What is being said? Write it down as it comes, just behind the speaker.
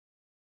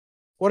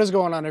What is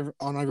going on,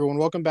 everyone?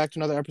 Welcome back to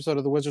another episode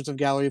of the Wizards of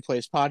Gallery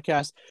Place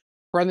podcast.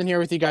 Brendan here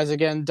with you guys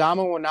again.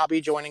 Dama will not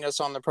be joining us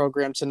on the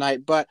program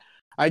tonight, but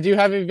I do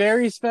have a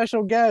very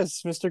special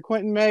guest, Mr.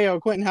 Quentin Mayo.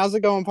 Quentin, how's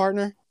it going,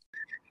 partner?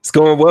 It's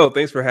going well.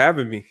 Thanks for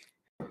having me.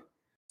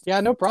 Yeah,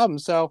 no problem.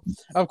 So,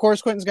 of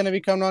course, Quentin's going to be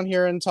coming on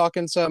here and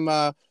talking some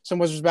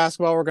Wizards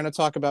basketball. We're going to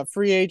talk about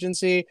free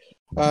agency,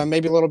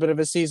 maybe a little bit of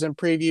a season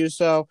preview.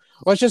 So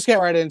let's just get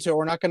right into it.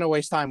 We're not going to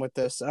waste time with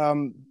this.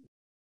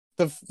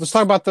 Let's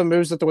talk about the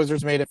moves that the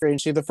Wizards made at free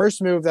agency. The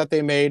first move that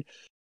they made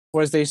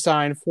was they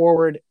signed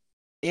forward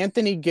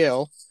Anthony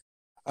Gill,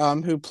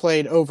 who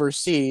played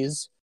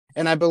overseas.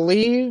 And I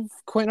believe,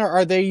 Quentin,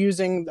 are they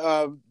using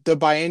the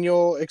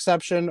biennial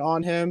exception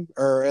on him,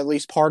 or at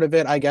least part of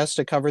it, I guess,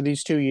 to cover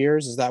these 2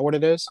 years? Is that what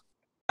it is?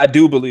 I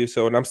do believe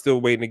so, and I'm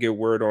still waiting to get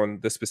word on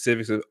the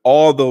specifics of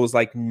all those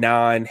like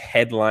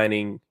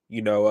non-headlining,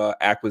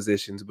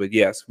 acquisitions. But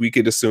yes, we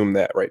could assume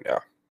that right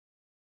now.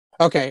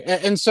 Okay,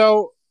 and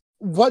so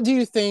what do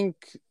you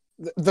think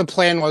the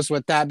plan was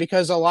with that?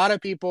 Because a lot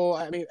of people,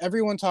 I mean,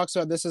 everyone talks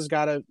about this has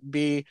got to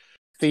be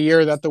the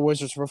year that the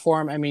Wizards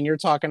perform. I mean, you're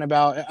talking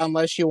about,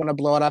 unless you want to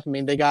blow it up, I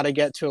mean, they got to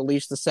get to at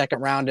least the second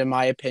round, in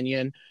my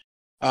opinion.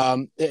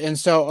 And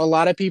so a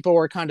lot of people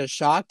were kind of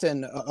shocked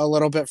and a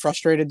little bit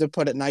frustrated, to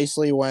put it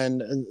nicely,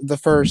 when the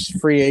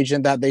first free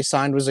agent that they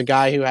signed was a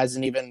guy who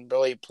hasn't even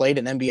really played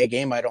an NBA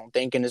game, I don't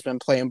think, and has been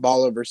playing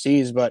ball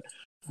overseas. But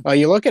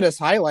you look at his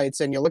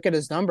highlights and you look at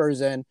his numbers,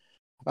 and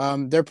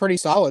they're pretty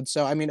solid.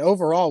 So, I mean,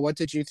 overall, what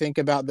did you think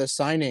about this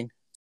signing?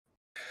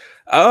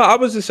 I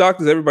was as shocked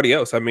as everybody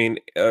else. I mean,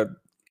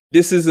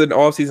 this is an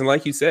offseason,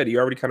 like you said. You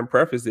already kind of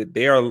prefaced it.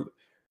 They are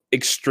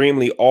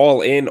extremely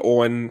all in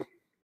on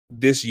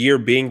this year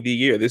being the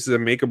year. This is a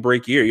make or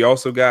break year. You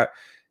also got,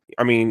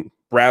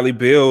 Bradley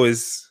Beal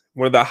is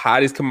one of the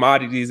hottest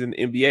commodities in the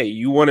NBA.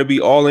 You want to be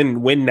all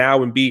in, win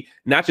now, and be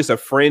not just a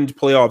fringe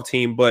playoff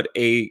team, but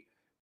a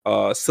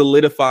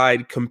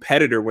solidified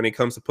competitor when it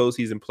comes to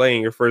postseason play.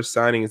 And your first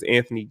signing is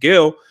Anthony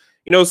Gill.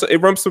 So it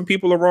rubs some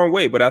people the wrong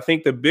way. But I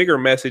think the bigger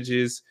message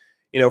is,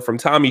 from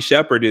Tommy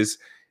Shepard is,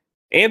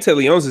 and Ted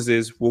Leonsis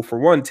is, well, for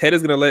one, Ted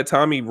is going to let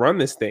Tommy run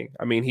this thing.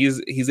 I mean,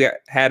 he's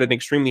had an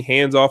extremely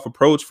hands-off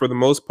approach for the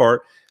most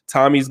part.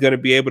 Tommy's going to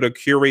be able to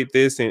curate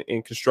this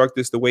and construct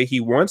this the way he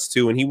wants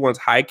to. And he wants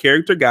high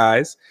character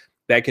guys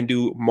that can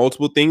do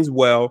multiple things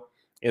well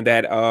and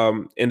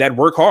that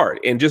work hard.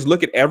 And just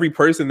look at every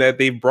person that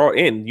they've brought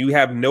in. You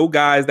have no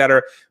guys that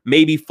are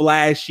maybe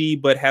flashy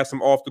but have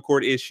some off the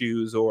court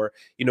issues, or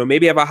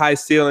maybe have a high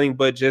ceiling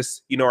but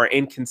just are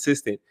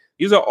inconsistent.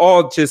 These are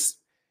all just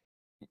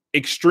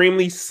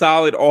extremely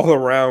solid all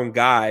around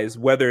guys,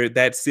 whether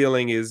that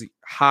ceiling is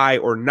high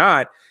or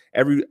not.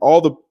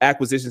 All the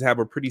acquisitions have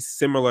a pretty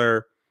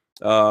similar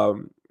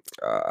vibe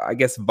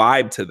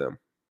to them.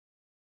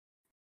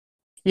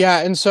 Yeah,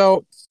 and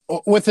so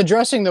with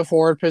addressing the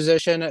forward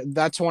position,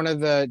 that's one of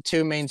the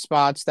two main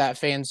spots that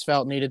fans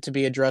felt needed to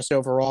be addressed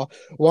overall.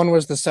 One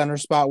was the center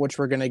spot, which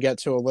we're going to get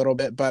to a little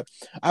bit, but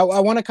I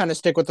want to kind of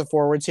stick with the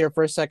forwards here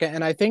for a second.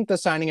 And I think the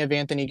signing of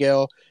Anthony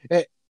Gill,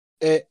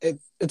 it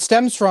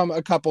stems from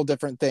a couple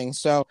different things.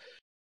 So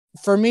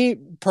for me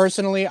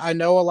personally, I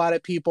know a lot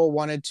of people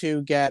wanted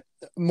to get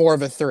more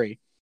of a three,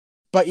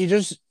 but you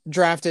just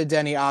drafted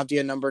Deni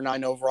Avdija, number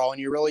 9 overall, and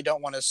you really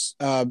don't want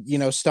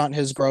to, stunt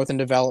his growth and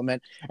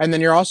development. And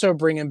then you're also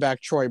bringing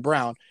back Troy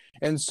Brown.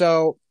 And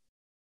so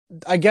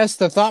I guess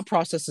the thought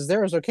process is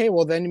okay,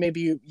 well, then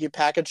maybe you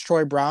package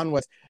Troy Brown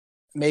with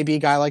maybe a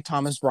guy like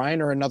Thomas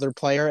Bryant or another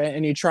player,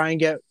 and you try and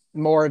get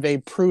more of a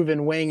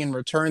proven wing in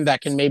return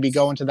that can maybe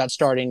go into that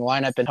starting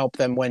lineup and help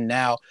them win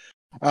now.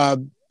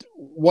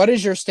 What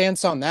is your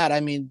stance on that?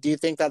 I mean, do you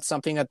think that's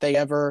something that they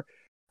ever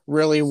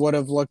really would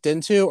have looked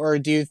into, or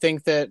do you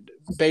think that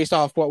based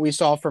off what we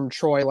saw from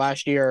Troy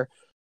last year,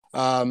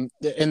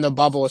 in the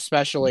bubble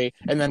especially,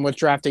 and then with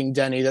drafting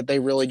Deni, that they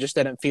really just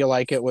didn't feel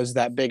like it was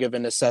that big of a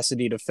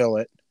necessity to fill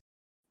it?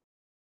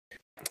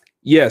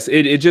 Yes,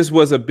 it just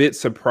was a bit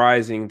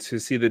surprising to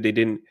see that they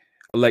didn't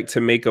like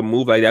to make a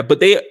move like that.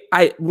 But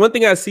one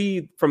thing I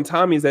see from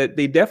Tommy is that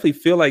they definitely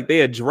feel like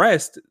they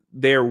addressed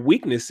their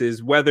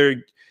weaknesses,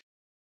 whether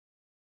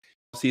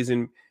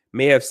season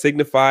may have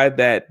signified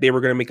that they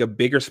were going to make a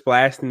bigger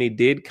splash than they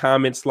did.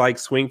 Comments like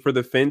swing for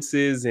the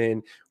fences,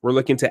 and we're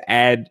looking to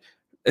add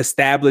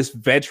established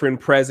veteran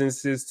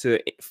presences to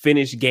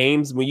finish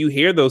games. When you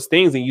hear those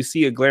things and you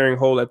see a glaring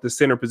hole at the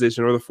center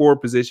position or the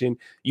forward position,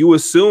 you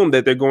assume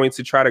that they're going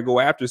to try to go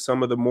after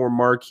some of the more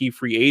marquee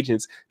free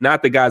agents,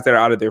 not the guys that are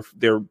out of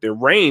their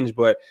range,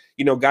 but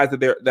guys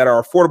that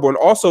are affordable. And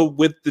also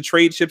with the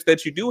trade chips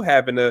that you do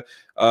have in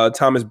a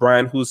Thomas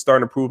Bryant, who's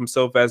starting to prove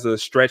himself as a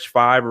stretch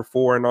 5 or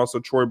 4, and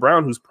also Troy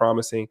Brown, who's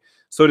promising.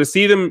 So to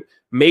see them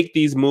make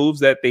these moves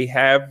that they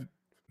have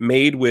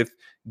made with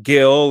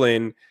Gill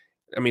and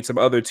some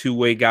other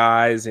two-way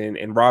guys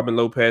and Robin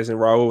Lopez and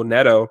Raul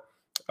Neto,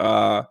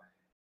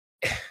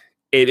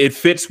 it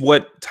fits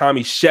what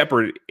Tommy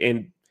Shepard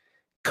and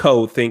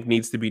co think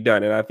needs to be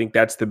done. And I think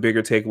that's the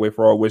bigger takeaway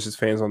for all Wizards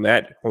fans on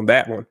that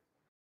one.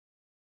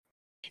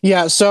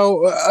 Yeah,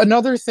 so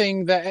another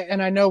thing that,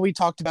 and I know we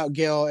talked about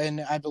Gill,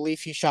 and I believe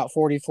he shot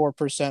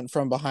 44%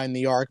 from behind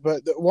the arc,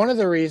 but one of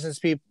the reasons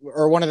people,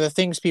 or one of the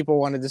things people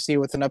wanted to see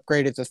with an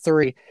upgrade at the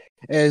three,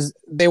 is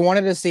they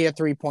wanted to see a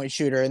 3-point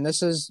shooter. And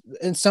this is,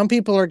 and some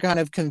people are kind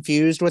of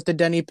confused with the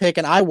Denny pick,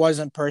 and I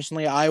wasn't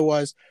personally.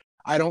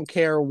 I don't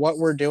care what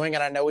we're doing,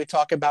 and I know we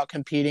talk about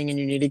competing and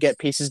you need to get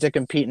pieces to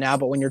compete now,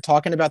 but when you're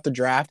talking about the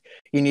draft,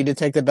 you need to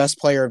take the best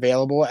player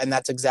available, and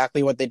that's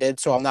exactly what they did,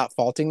 so I'm not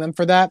faulting them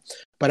for that.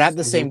 But at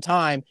the Mhm. same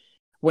time,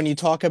 when you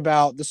talk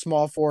about the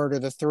small forward or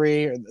the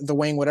three or the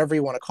wing, whatever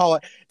you want to call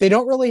it, they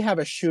don't really have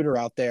a shooter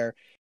out there.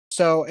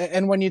 So,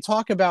 and when you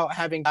talk about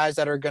having guys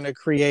that are going to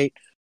create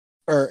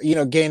or,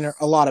 gain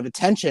a lot of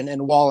attention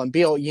in Wall and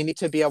Beal, you need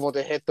to be able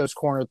to hit those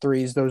corner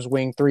threes, those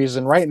wing threes.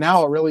 And right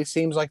now, it really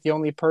seems like the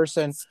only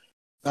person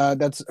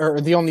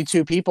or the only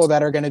two people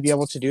that are going to be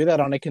able to do that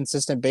on a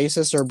consistent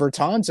basis are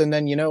Bertans and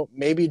then,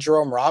 maybe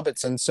Jerome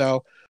Robinson.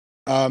 So,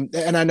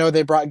 and I know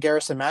they brought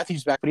Garrison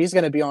Matthews back, but he's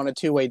going to be on a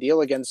two-way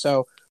deal again.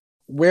 So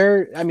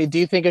do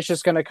you think it's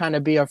just going to kind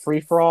of be a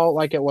free for all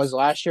like it was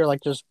last year,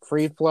 like just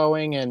free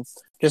flowing and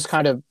just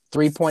kind of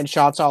 3-point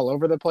shots all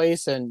over the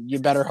place, and you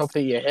better hope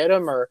that you hit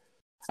them? Or,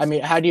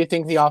 how do you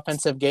think the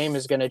offensive game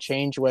is going to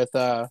change with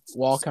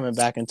Wall coming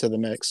back into the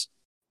mix?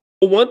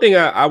 Well, one thing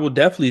I will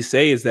definitely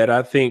say is that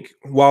I think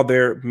while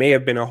there may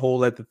have been a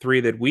hole at the three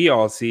that we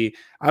all see,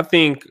 I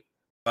think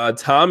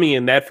Tommy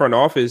and that front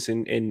office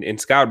and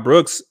Scott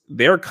Brooks,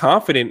 they're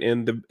confident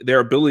in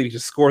their ability to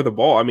score the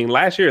ball. I mean,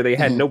 last year they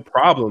had Mm-hmm. no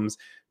problems,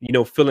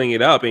 filling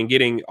it up and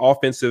getting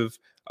offensive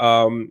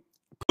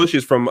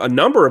pushes from a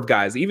number of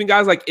guys, even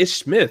guys like Ish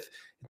Smith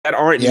that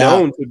aren't Yeah.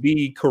 known to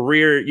be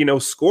career,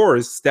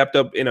 scorers, stepped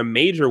up in a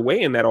major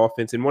way in that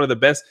offense and one of the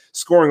best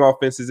scoring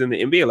offenses in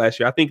the NBA last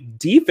year. I think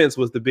defense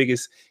was the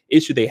biggest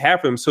issue they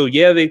have for them. So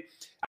yeah,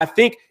 I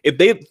think if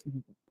they,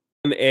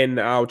 and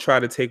I'll try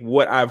to take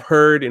what I've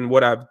heard and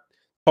what I've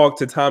talked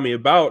to Tommy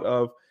about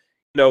of,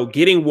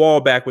 getting Wall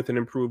back with an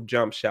improved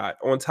jump shot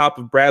on top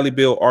of Bradley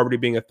Beal already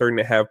being a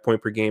 30.5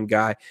 point per game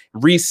guy,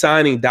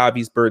 re-signing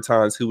Davis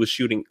Bertans, who was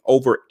shooting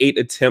over 8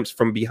 attempts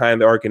from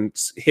behind the arc and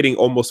hitting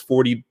almost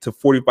 40 to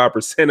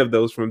 45% of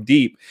those from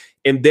deep.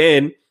 And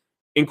then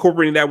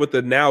incorporating that with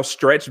the now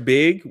stretch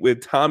big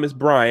with Thomas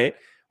Bryant,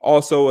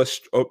 also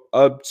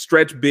a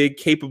stretch big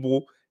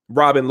capable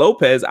Robin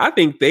Lopez. I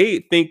think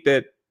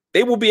that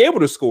they will be able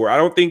to score. I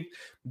don't think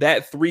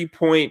that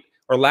 3-point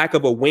or lack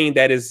of a wing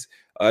that is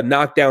a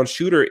knockdown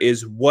shooter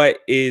is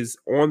what is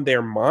on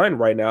their mind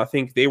right now. I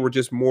think they were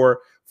just more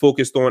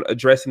focused on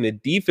addressing the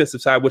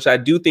defensive side, which I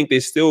do think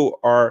they still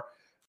are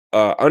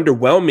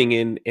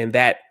underwhelming in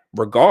that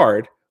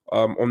regard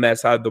on that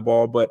side of the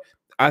ball. But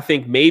I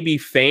think maybe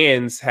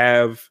fans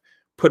have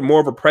put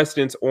more of a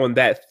precedence on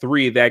that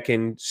three that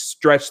can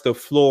stretch the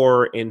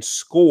floor and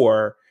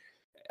score,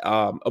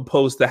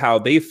 opposed to how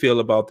they feel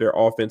about their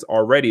offense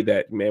already.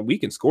 That, man, we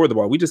can score the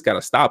ball. We just got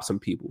to stop some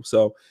people.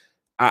 So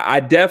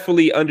I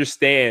definitely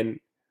understand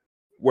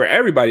where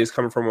everybody is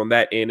coming from on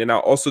that end. And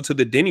now also to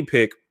the Denny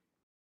pick,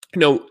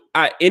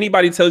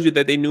 anybody tells you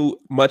that they knew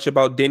much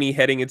about Denny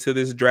heading into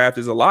this draft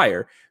is a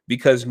liar,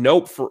 because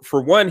nope,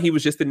 for one, he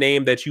was just a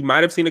name that you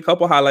might have seen a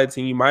couple highlights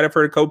and you might have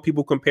heard a couple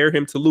people compare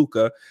him to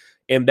Luka,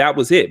 and that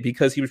was it,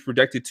 because he was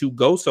projected to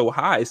go so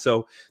high.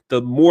 So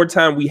the more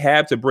time we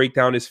have to break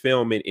down his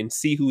film and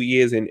see who he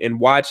is and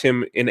watch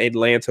him in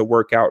Atlanta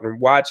work out and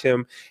watch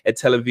him at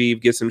Tel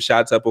Aviv get some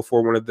shots up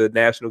before one of the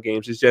national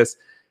games, it's just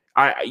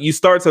you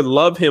start to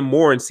love him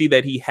more and see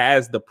that he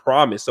has the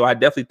promise. So I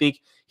definitely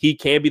think he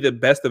can be the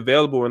best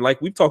available. And like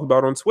we've talked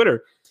about on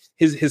Twitter,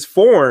 his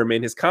form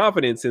and his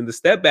confidence and the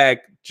step back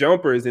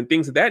jumpers and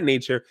things of that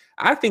nature,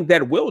 I think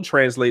that will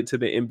translate to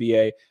the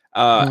NBA.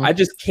 Mhm. I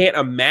just can't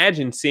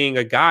imagine seeing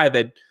a guy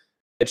that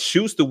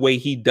shoots the way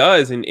he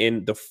does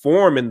and the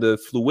form and the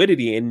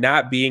fluidity and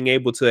not being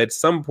able to at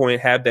some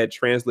point have that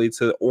translate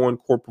to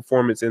on-court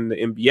performance in the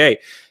NBA.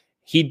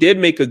 He did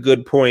make a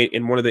good point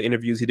in one of the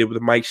interviews he did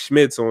with Mike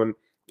Schmitz on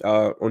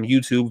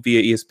YouTube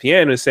via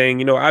ESPN, is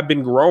saying, I've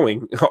been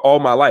growing all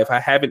my life. I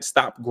haven't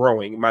stopped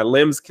growing. My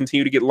limbs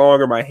continue to get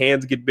longer. My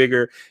hands get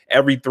bigger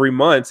every 3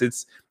 months.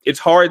 It's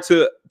hard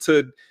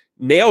to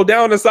nail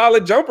down a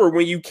solid jumper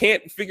when you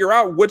can't figure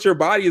out what your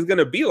body is going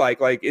to be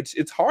like. Like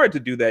it's hard to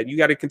do that. You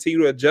got to continue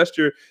to adjust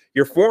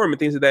your form and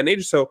things of that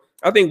nature. So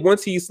I think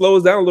once he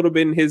slows down a little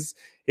bit in his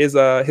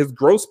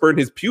growth spurt and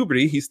his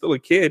puberty, he's still a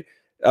kid,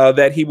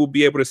 that he will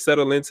be able to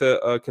settle into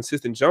a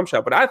consistent jump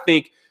shot. But I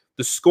think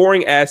the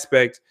scoring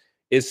aspect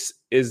is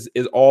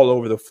all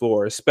over the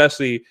floor,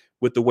 especially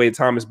with the way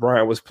Thomas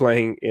Bryant was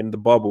playing in the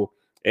bubble.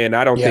 And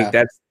I don't think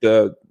Yeah.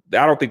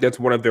 that's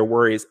one of their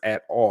worries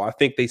at all. I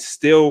think they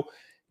still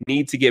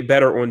need to get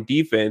better on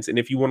defense. And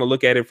if you want to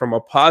look at it from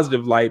a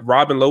positive light,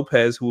 Robin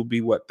Lopez, who will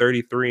be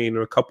 33 in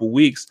a couple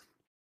weeks,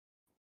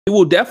 he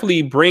will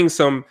definitely bring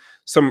some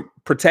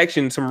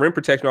protection, some rim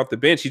protection off the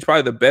bench. He's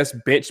probably the best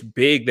bench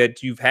big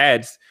that you've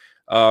had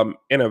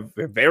in a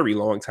very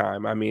long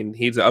time. I mean,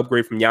 he's an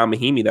upgrade from Jan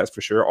Mahimi, that's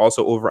for sure.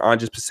 Also over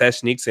Andres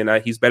Pasechniks,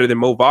 and he's better than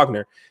Mo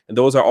Wagner. And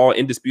those are all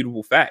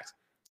indisputable facts.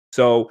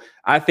 So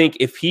I think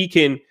if he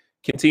can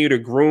continue to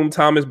groom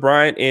Thomas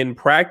Bryant in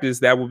practice,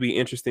 that will be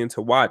interesting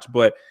to watch.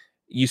 But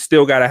you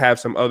still got to have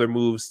some other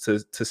moves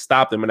to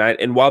stop them.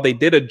 And while they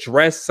did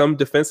address some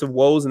defensive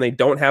woes and they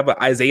don't have an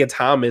Isaiah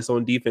Thomas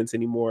on defense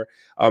anymore,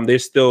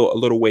 there's still a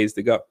little ways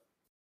to go.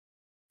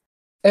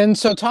 And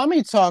so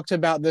Tommy talked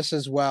about this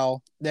as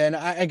well. Then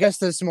I guess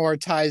this more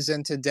ties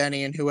into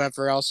Denny and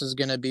whoever else is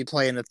going to be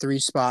playing the 3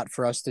 spot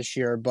for us this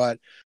year. But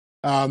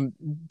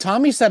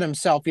Tommy said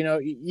himself,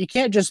 you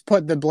can't just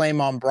put the blame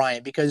on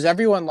Bryant, because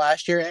everyone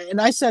last year, and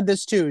I said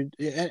this too,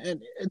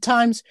 and at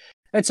times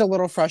it's a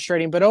little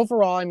frustrating, but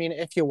overall, I mean,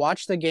 if you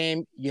watch the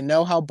game, you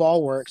know how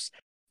ball works.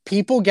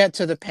 People get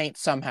to the paint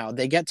somehow.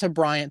 They get to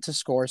Bryant to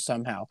score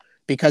somehow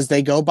because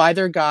they go by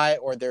their guy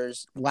or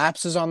there's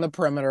lapses on the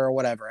perimeter or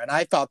whatever. And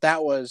I thought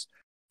that was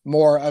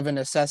more of a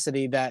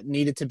necessity that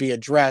needed to be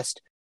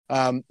addressed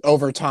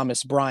over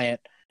Thomas Bryant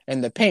in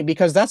the paint,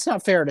 because that's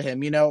not fair to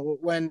him.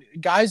 When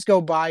guys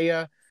go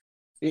by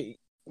you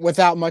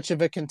without much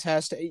of a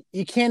contest,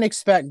 you can't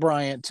expect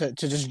Bryant to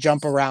just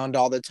jump around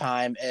all the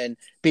time and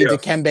be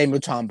Dikembe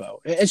Mutombo.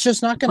 It's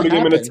just not going to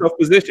happen. Putting him in a tough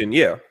position,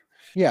 yeah.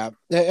 Yeah,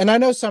 and I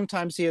know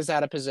sometimes he is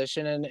out of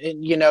position, and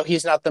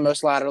he's not the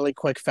most laterally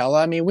quick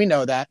fella. I mean, we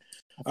know that,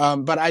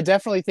 but I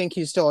definitely think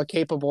he's still a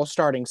capable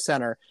starting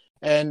center.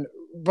 And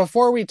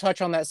before we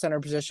touch on that center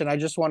position, I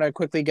just want to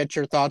quickly get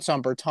your thoughts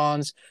on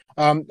Bertans.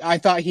 I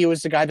thought he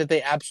was the guy that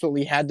they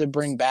absolutely had to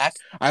bring back.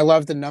 I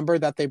love the number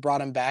that they brought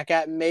him back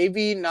at.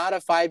 Maybe not a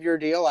 5-year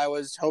deal. I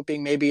was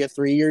hoping maybe a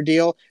 3-year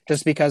deal,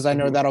 just because I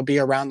know that'll be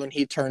around when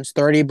he turns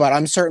 30. But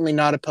I'm certainly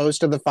not opposed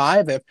to the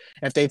 5.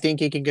 If they think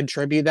he can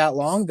contribute that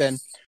long, then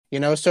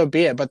so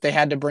be it. But they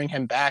had to bring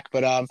him back.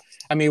 But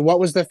I mean, what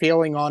was the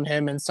feeling on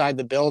him inside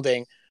the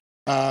building?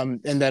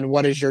 And then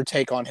what is your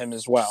take on him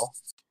as well?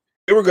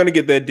 They were going to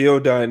get that deal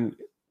done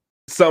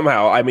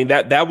somehow. I mean,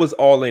 that was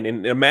all in.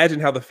 And imagine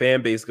how the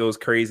fan base goes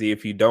crazy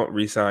if you don't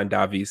re-sign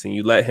Davis and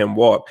you let him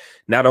walk.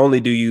 Not only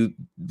do you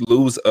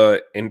lose an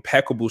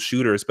impeccable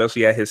shooter,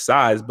 especially at his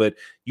size, but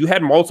you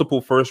had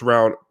multiple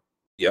first-round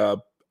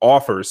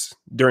offers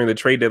during the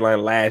trade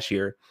deadline last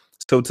year.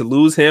 So to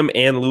lose him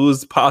and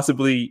lose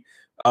possibly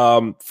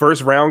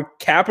first-round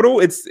capital,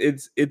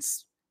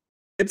 it's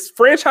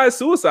franchise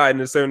suicide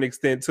in a certain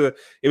extent, to at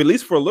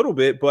least for a little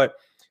bit. But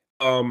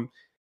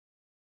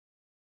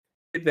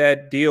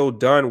that deal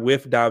done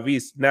with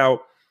Davis.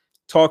 Now,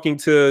 talking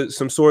to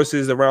some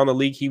sources around the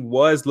league, he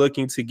was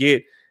looking to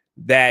get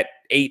that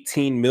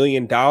 $18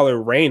 million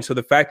range. So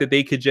the fact that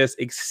they could just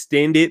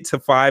extend it to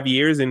 5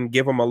 years and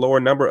give him a lower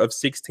number of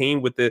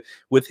 16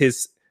 with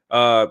his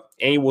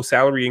annual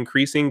salary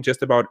increasing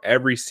just about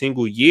every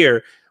single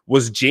year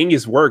was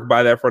genius work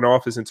by that front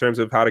office in terms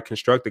of how to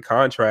construct the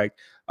contract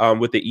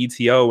with the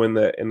ETO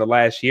in the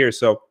last year.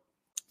 So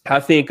I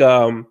think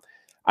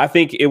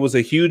it was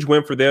a huge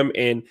win for them.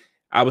 And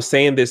I was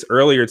saying this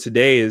earlier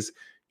today is,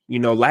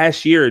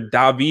 last year,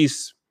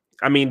 Davis,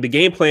 I mean, the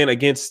game plan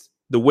against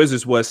the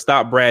Wizards was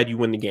stop Brad, you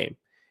win the game.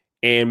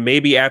 And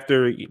maybe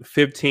after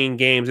 15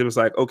 games, it was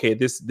like, okay,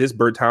 this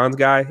Bertans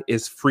guy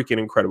is freaking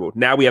incredible.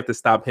 Now we have to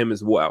stop him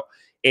as well.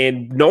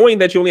 And knowing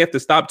that you only have to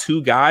stop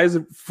 2 guys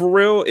for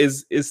real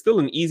is still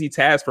an easy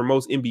task for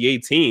most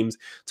NBA teams,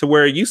 to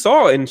where you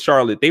saw in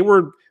Charlotte, they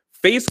were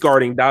face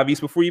guarding Davis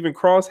before he even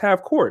crossed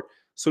half court.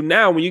 So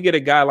now when you get a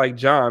guy like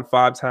John,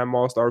 5-time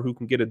All-Star, who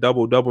can get a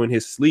double-double in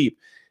his sleep,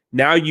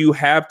 now they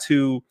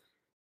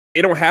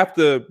don't have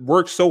to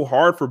work so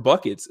hard for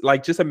buckets.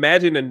 Like, just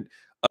imagine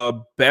a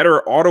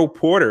better Otto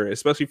Porter,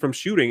 especially from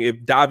shooting,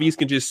 if Davis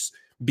can just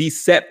be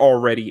set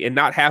already and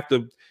not have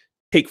to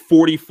take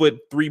 40-foot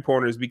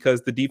three-pointers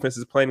because the defense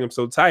is playing him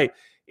so tight.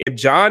 If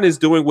John is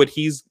doing what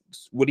he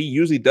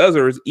usually does,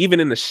 or is even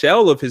in the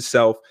shell of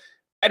himself,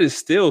 that is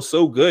still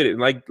so good. And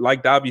like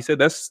Davi said,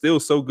 that's still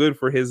so good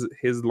for his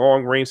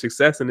long range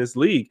success in this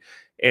league.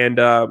 And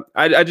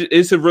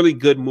it's a really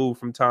good move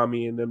from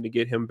Tommy and them to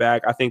get him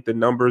back. I think the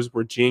numbers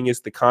were genius.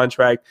 The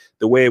contract,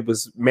 the way it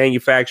was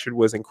manufactured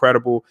was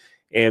incredible.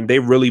 And they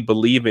really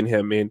believe in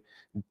him. And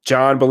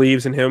John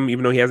believes in him,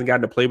 even though he hasn't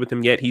gotten to play with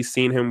him yet. He's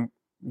seen him,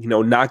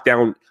 knock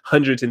down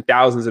hundreds and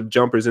thousands of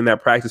jumpers in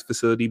that practice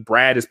facility.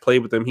 Brad has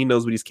played with him. He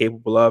knows what he's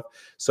capable of.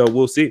 So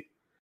we'll see.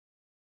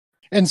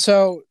 And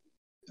so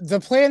the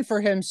plan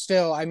for him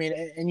still, I mean,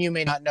 and you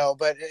may not know,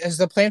 but is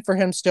the plan for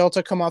him still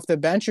to come off the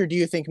bench, or do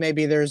you think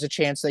maybe there's a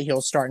chance that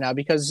he'll start now?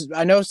 Because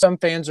I know some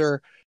fans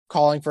are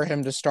calling for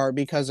him to start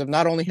because of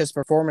not only his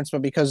performance,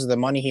 but because of the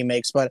money he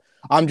makes. But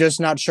I'm just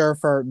not sure,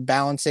 for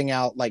balancing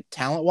out, like,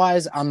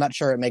 talent-wise, I'm not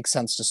sure it makes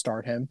sense to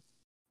start him.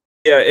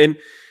 Yeah,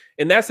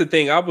 and that's the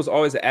thing. I was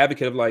always an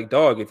advocate of, like,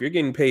 dog, if you're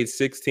getting paid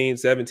 16,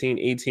 17,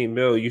 18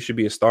 mil, you should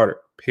be a starter,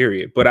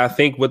 period. But I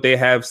think what they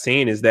have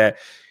seen is that,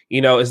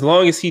 as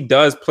long as he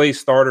does play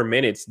starter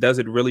minutes, does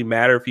it really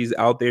matter if he's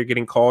out there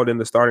getting called in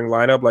the starting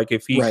lineup? Like,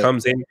 if he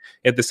comes in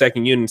at the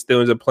second unit and still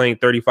ends up playing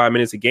 35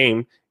 minutes a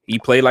game, he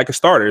played like a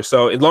starter.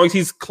 So as long as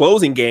he's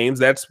closing games,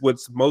 that's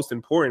what's most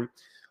important.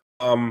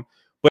 But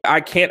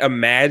I could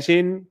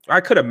imagine,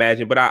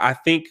 but I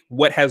think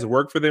what has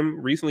worked for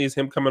them recently is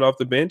him coming off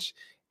the bench.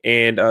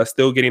 and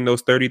still getting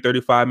those 30,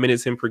 35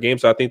 minutes in per game.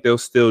 So I think they'll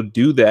still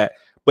do that.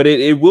 But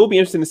it will be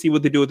interesting to see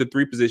what they do with the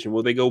 3 position.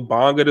 Will they go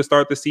Bonga to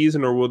start the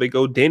season, or will they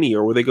go Denny,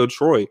 or will they go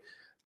Troy?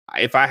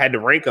 If I had to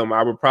rank them,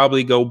 I would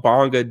probably go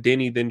Bonga,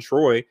 Denny, then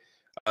Troy,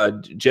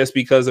 just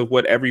because of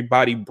what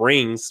everybody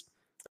brings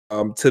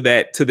to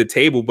the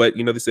table. But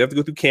they still have to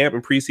go through camp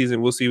and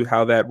preseason. We'll see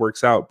how that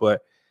works out.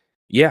 But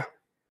yeah.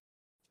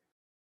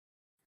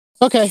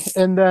 Okay,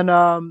 and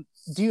then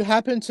do you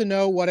happen to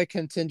know what a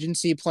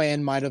contingency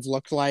plan might have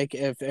looked like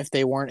if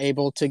they weren't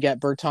able to get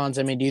Bertans?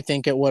 I mean, do you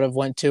think it would have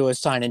went to a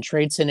sign and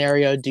trade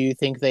scenario? Do you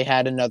think they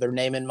had another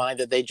name in mind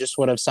that they just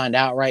would have signed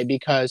outright?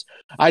 Because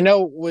I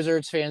know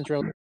Wizards fans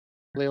really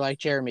like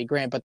Jeremy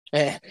Grant,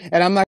 and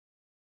I'm not,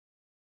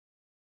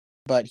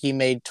 but he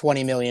made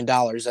 $20 million,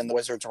 and the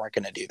Wizards weren't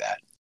going to do that.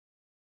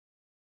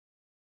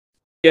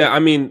 Yeah, I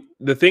mean,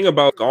 the thing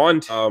about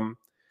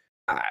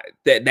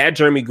that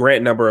Jeremy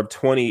Grant number of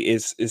 20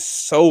 is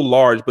so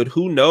large, but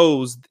who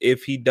knows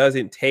if he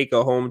doesn't take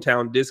a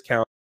hometown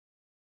discount.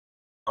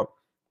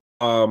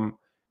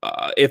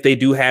 If they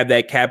do have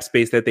that cap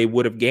space that they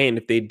would have gained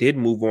if they did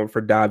move on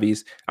for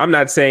Davies. I'm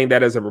not saying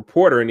that as a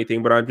reporter or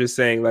anything, but I'm just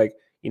saying, like,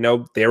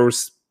 there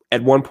was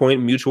at one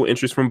point mutual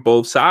interest from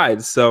both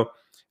sides. So,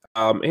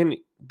 and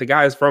the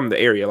guy is from the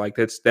area, like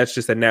that's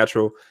just a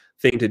natural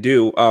thing to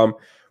do.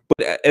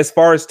 But as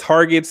far as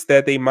targets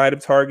that they might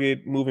have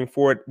targeted moving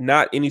forward,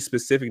 not any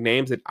specific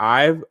names that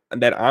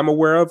I'm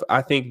aware of.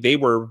 I think they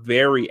were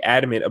very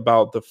adamant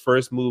about the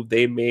first move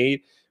they made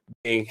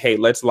being, hey,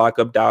 let's lock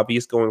up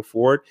Davies going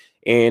forward.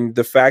 And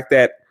the fact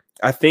that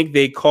I think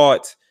they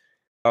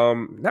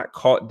not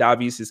caught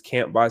Davies'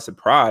 camp by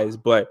surprise,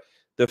 but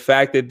the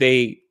fact that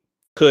they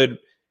could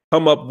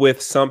come up with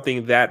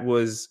something that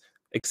was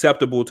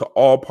acceptable to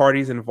all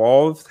parties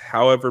involved,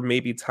 however,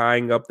 maybe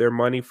tying up their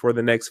money for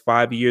the next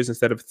 5 years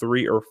instead of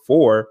 3 or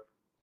 4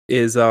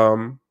 is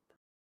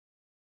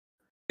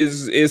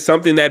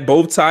something that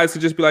both sides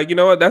could just be like, you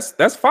know what,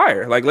 that's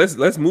fire. Like,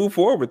 let's move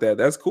forward with that.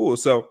 That's cool.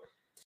 So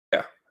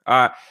yeah,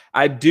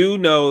 I do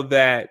know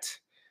that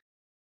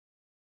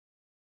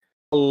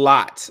a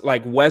lot,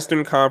 like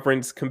Western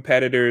Conference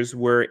competitors,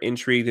 were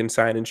intrigued in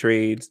signing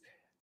trades.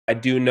 I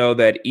do know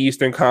that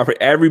Eastern Conference,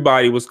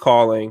 everybody was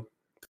calling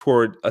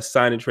for a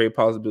sign and trade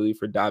possibility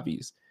for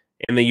Davies.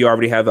 And then you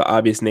already have the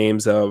obvious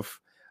names of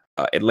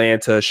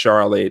Atlanta,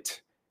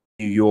 Charlotte,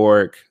 New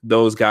York,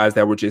 those guys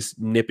that were just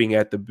nipping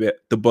at the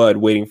bud,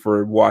 waiting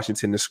for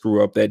Washington to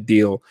screw up that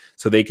deal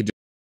so they could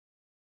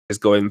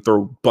just go ahead and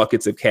throw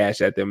buckets of cash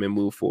at them and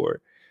move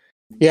forward.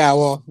 Yeah,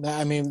 well,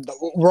 I mean,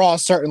 we're all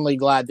certainly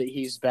glad that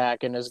he's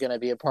back and is going to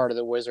be a part of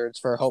the Wizards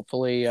for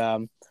hopefully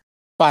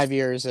 5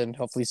 years and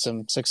hopefully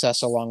some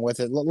success along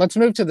with it. Let's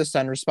move to the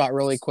center spot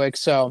really quick.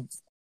 So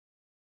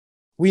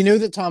we knew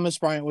that Thomas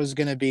Bryant was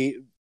going to be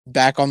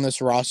back on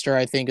this roster,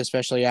 I think,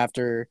 especially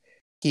after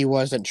he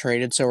wasn't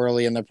traded so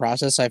early in the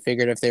process. I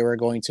figured if they were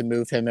going to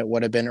move him, it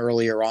would have been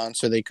earlier on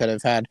so they could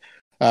have had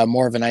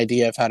more of an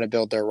idea of how to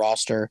build their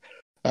roster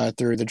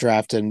through the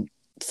draft and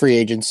free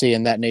agency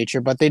and that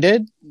nature. But they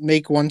did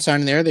make one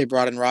signing there. They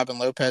brought in Robin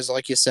Lopez,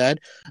 like you said.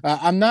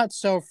 I'm not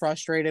so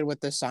frustrated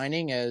with the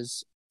signing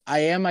as I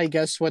am, I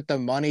guess, with the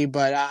money,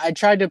 but I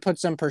tried to put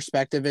some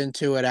perspective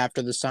into it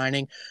after the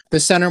signing. The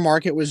center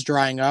market was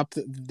drying up.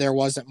 There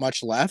wasn't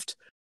much left.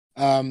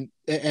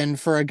 And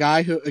for a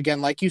guy who,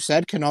 again, like you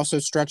said, can also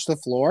stretch the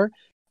floor,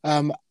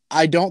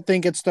 I don't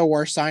think it's the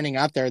worst signing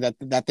out there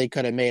that they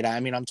could have made. I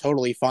mean, I'm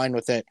totally fine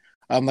with it.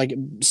 Like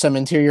some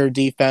interior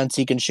defense,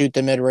 he can shoot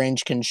the mid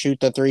range, can shoot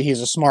the three.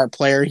 He's a smart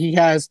player. He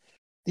has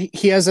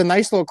a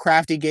nice little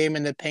crafty game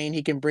in the paint.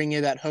 He can bring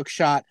you that hook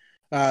shot,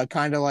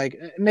 kind of like,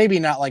 maybe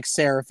not like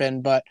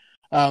Seraphin, but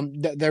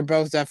they're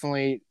both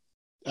definitely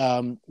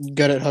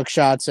good at hook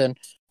shots and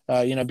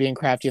being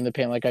crafty in the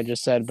paint, like I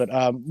just said. But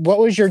what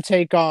was your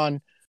take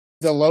on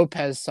the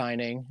Lopez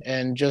signing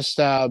and just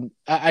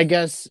I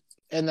guess,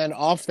 and then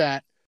off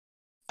that,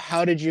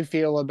 how did you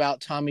feel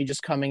about Tommy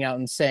just coming out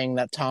and saying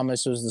that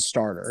Thomas was the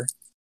starter?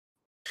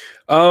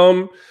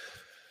 I'll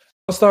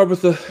start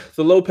with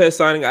the Lopez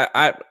signing.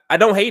 I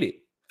don't hate it.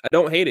 I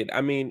don't hate it.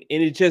 I mean,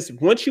 and it just,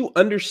 once you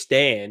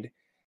understand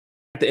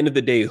at the end of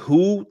the day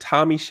who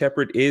Tommy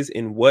Sheppard is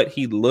and what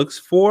he looks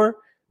for,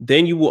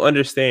 then you will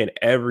understand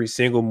every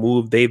single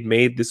move they've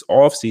made this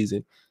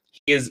offseason.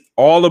 He is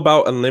all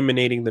about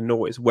eliminating the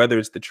noise, whether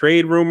it's the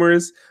trade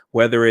rumors,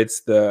 whether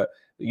it's the,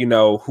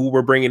 who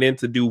we're bringing in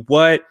to do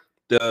what,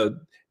 the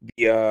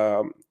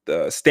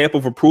stamp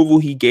of approval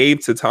he gave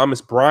to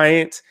Thomas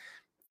Bryant.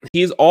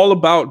 He's all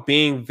about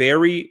being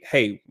very,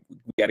 hey,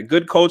 we got a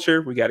good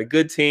culture, we got a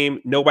good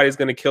team, nobody's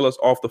going to kill us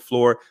off the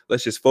floor.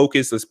 Let's just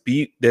focus. Let's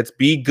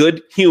be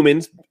good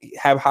humans,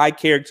 have high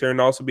character,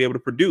 and also be able to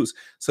produce.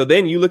 So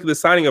then you look at the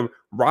signing of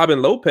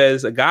Robin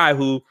Lopez, a guy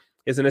who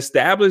is an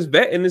established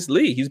vet in this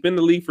league. He's been in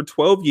the league for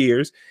 12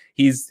 years.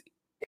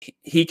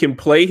 He can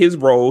play his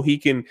role.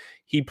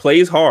 He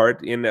plays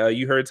hard. And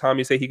you heard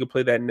Tommy say he could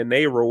play that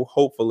Nene role,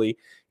 hopefully.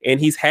 And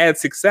he's had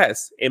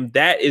success. And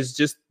that is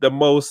just the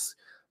most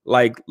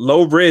like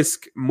low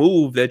risk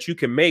move that you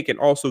can make and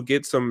also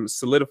get some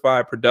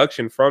solidified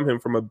production from him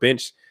from a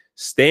bench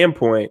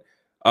standpoint.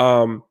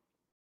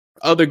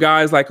 Other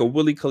guys like a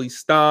Willie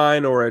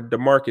Cauley-Stein or a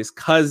DeMarcus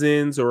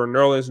Cousins or a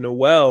Nerlens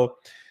Noel,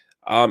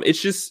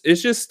 it's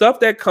just stuff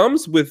that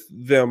comes with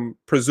them,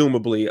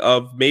 presumably,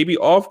 of maybe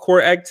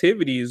off-court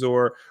activities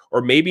or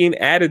maybe an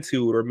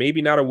attitude or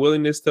maybe not a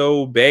willingness to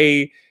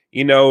obey,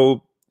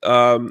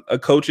 a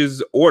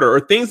coach's order or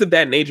things of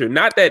that nature.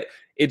 Not that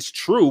it's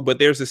true, but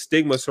there's a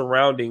stigma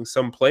surrounding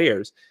some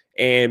players,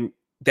 and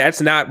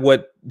that's not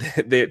what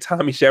the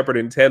Tommy Shepard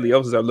and Ted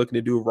Leosis are looking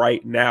to do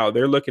right now.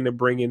 They're looking to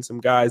bring in some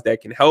guys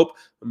that can help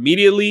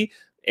immediately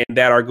and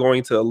that are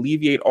going to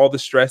alleviate all the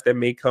stress that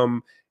may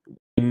come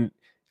in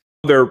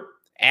other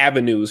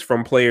avenues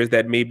from players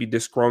that may be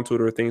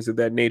disgruntled or things of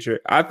that nature.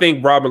 I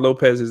think Robin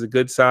Lopez is a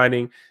good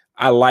signing.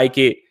 I like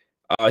it.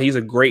 He's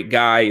a great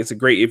guy.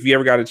 If you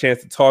ever got a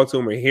chance to talk to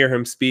him or hear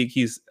him speak,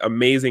 he's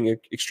amazing and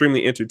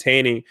extremely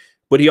entertaining.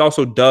 But he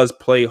also does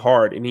play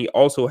hard, and he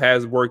also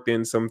has worked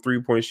in some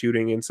three-point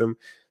shooting and some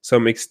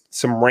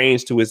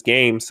range to his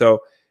game. So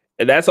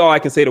that's all I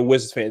can say to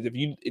Wizards fans. If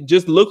you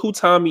just look who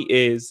Tommy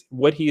is,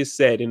 what he has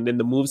said, and then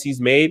the moves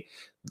he's made,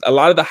 a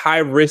lot of the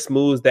high-risk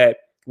moves that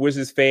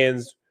Wizards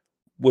fans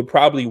would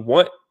probably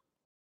want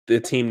the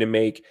team to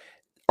make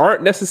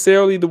aren't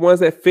necessarily the ones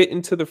that fit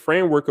into the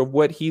framework of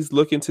what he's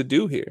looking to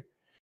do here.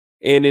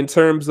 And in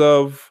terms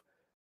of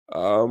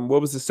what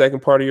was the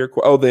second part of your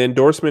question? Oh, the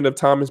endorsement of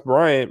Thomas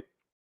Bryant.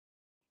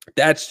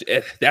 That's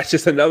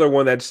just another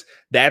one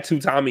that's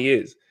who Tommy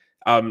is.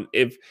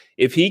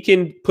 If he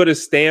can put a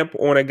stamp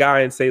on a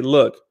guy and say,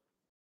 look,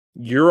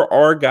 you're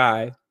our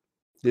guy.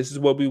 This is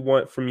what we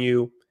want from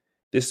you.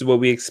 This is what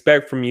we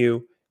expect from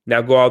you.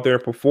 Now go out there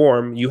and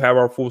perform. You have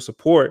our full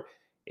support.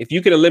 If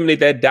you can eliminate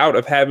that doubt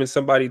of having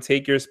somebody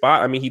take your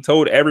spot, I mean, he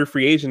told every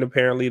free agent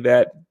apparently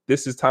that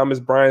this is Thomas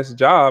Bryant's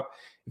job.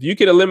 If you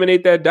can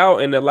eliminate that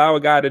doubt and allow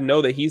a guy to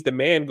know that he's the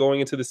man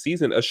going into the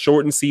season, a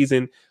shortened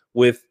season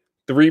with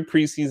 3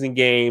 preseason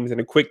games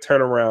and a quick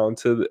turnaround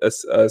to a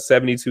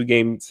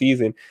 72-game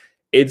season,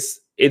 it's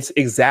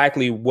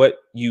exactly what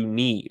you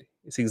need.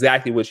 It's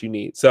exactly what you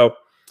need. So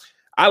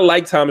I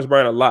like Thomas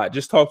Bryant a lot.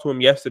 Just talked to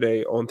him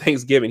yesterday on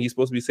Thanksgiving. He's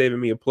supposed to be saving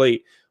me a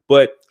plate,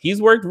 but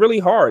he's worked really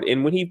hard.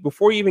 And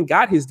before he even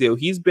got his deal,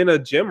 he's been a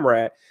gym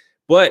rat.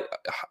 But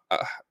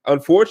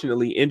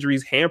unfortunately,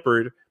 injuries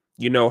hampered,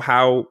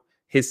 how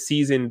his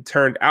season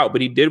turned out.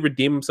 But he did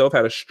redeem himself,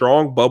 had a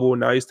strong bubble,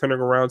 and now he's turning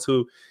around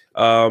to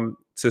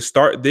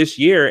start this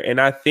year. And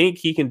I think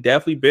he can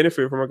definitely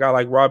benefit from a guy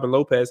like Robin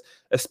Lopez,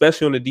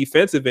 especially on the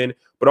defensive end.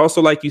 But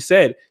also, like you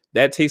said,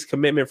 that takes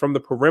commitment from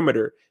the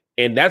perimeter.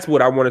 And that's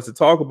what I wanted to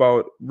talk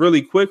about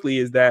really quickly,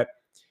 is that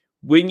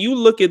when you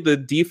look at the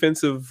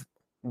defensive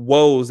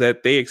woes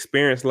that they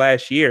experienced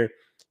last year,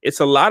 it's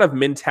a lot of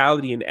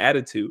mentality and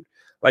attitude.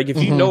 Like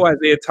if you know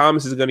Isaiah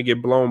Thomas is going to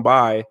get blown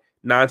by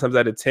 9 times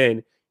out of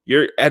 10,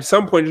 you're at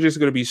some point you're just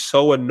going to be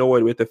so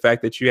annoyed with the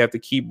fact that you have to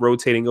keep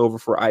rotating over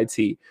for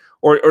IT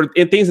or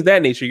and things of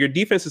that nature. Your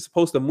defense is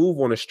supposed to move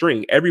on a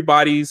string.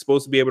 Everybody's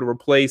supposed to be able to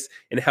replace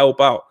and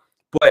help out.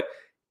 But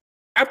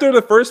after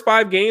the first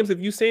 5 games, if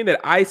you're saying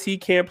that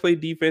IT can't play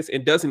defense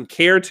and doesn't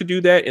care to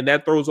do that, and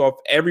that throws off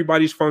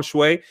everybody's feng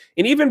shui,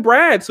 and even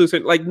Brad, so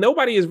like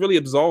nobody is really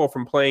absolved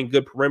from playing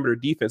good perimeter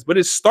defense, but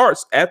it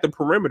starts at the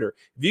perimeter.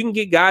 If you can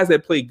get guys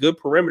that play good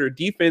perimeter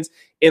defense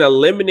and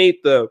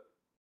eliminate the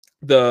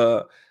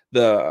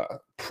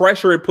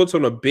pressure it puts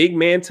on a big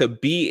man to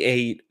be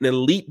an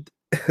elite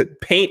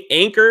paint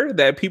anchor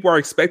that people are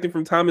expecting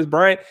from Thomas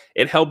Bryant,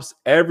 it helps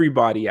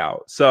everybody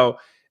out. So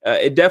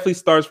it definitely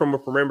starts from a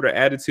perimeter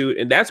attitude.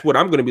 And that's what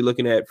I'm going to be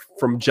looking at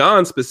from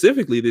John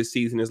specifically this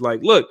season is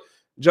like, look,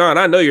 John,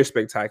 I know you're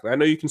spectacular. I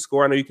know you can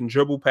score. I know you can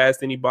dribble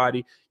past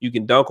anybody. You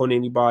can dunk on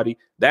anybody.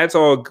 That's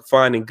all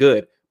fine and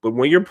good. But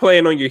when you're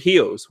playing on your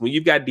heels, when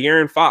you've got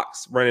De'Aaron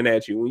Fox running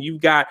at you, when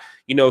you've got,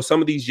 some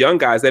of these young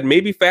guys that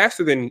may be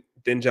faster than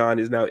John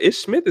is now. Ish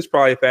Smith is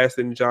probably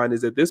faster than John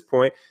is at this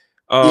point.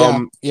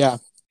 Yeah.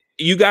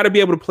 You got to be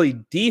able to play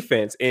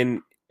defense,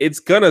 and it's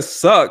going to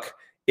suck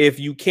if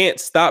you can't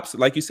stop,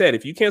 like you said,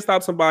 if you can't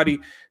stop somebody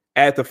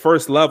at the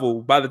first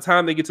level, by the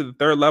time they get to the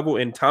third level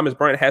and Thomas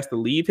Bryant has to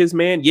leave his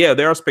man,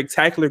 there are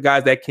spectacular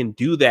guys that can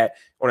do that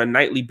on a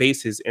nightly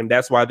basis, and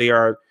that's why they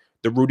are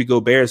the Rudy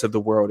Goberts of the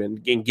world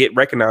and get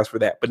recognized for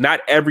that. But not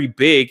every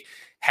big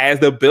has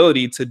the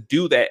ability to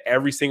do that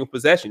every single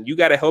possession. You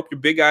got to help your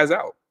big guys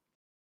out.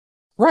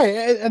 Right,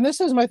 and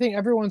this is my thing.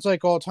 Everyone's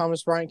like, oh,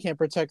 Thomas Bryant can't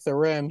protect the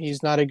rim.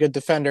 He's not a good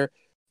defender.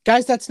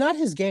 Guys, that's not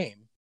his game.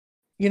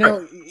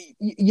 Right.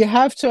 You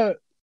have to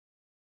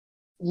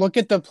look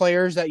at the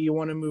players that you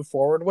want to move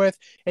forward with,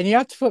 and you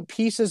have to put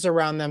pieces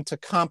around them to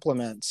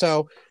complement.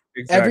 So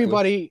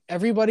exactly.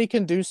 Everybody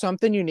can do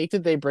something unique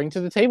that they bring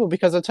to the table,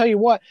 because I'll tell you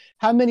what,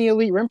 how many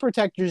elite rim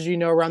protectors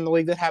around the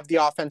league that have the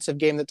offensive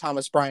game that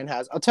Thomas Bryant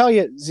has? I'll tell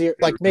you,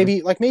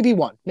 maybe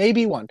one,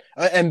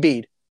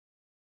 Embiid.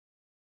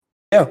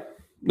 Yeah.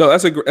 No,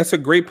 that's a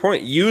great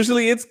point.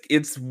 Usually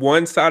it's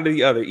one side or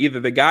the other. Either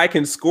the guy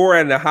can score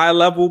at a high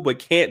level but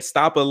can't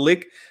stop a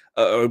lick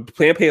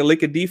play a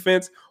lick of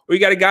defense, or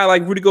you got a guy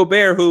like Rudy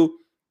Gobert who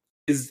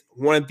is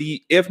one of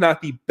the, if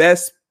not the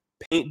best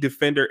paint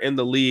defender in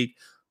the league,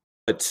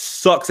 but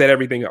sucks at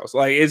everything else.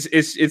 Like it's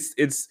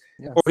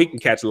Yeah. or he can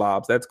catch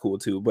lobs. That's cool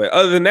too. But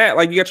other than that,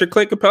 like you got your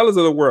Clint Capellas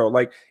of the world.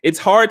 Like it's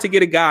hard to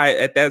get a guy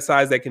at that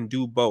size that can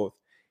do both.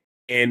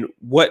 And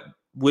what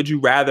would you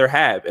rather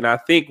have? And I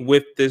think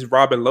with this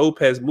Robin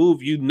Lopez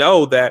move, you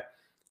know that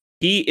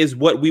he is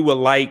what we would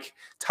like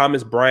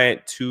Thomas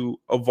Bryant to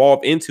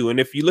evolve into. And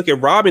if you look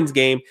at Robin's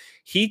game,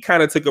 he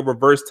kind of took a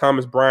reverse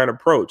Thomas Bryant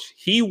approach.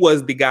 He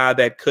was the guy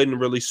that couldn't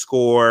really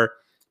score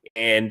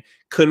and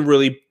couldn't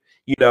really,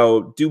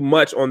 do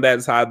much on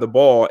that side of the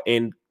ball,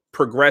 and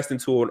progressed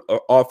into an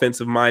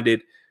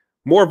offensive-minded,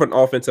 more of an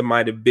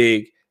offensive-minded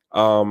big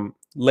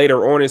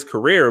later on in his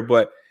career.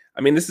 But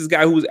I mean, this is a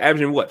guy who was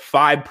averaging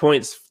 5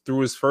 points through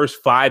his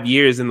first 5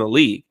 years in the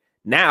league.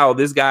 Now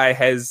this guy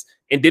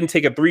and didn't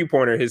take a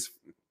three-pointer, his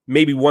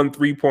maybe one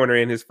three-pointer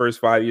in his first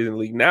 5 years in the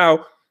league.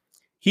 Now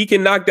he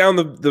can knock down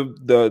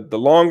the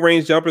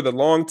long-range jumper, the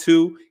long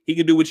two. He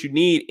can do what you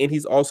need, and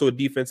he's also a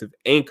defensive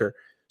anchor.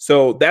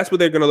 So that's what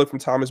they're going to look from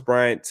Thomas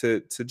Bryant,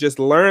 to just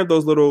learn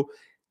those little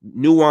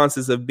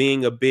nuances of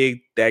being a big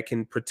that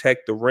can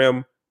protect the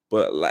rim.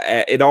 But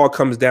it all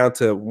comes down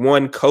to,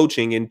 one,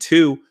 coaching, and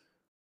two,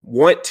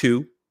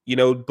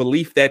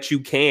 belief that you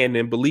can,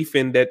 and belief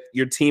in that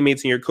your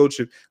teammates and your coach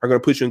are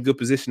going to put you in good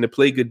position to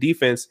play good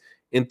defense.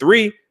 And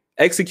three,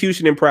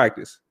 execution in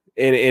practice.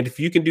 And if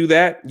you can do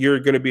that,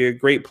 you're going to be a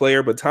great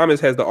player. But Thomas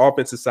has the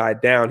offensive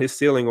side down. His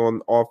ceiling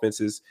on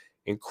offense is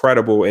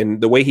incredible, and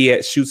the way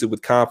he shoots it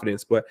with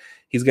confidence. But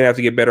he's going to have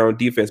to get better on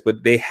defense,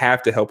 but they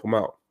have to help him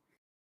out.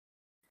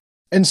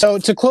 And so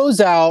to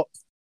close out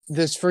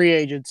this free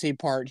agency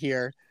part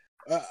here,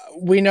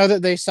 we know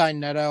that they signed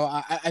Neto.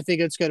 I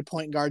think it's good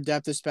point guard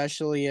depth,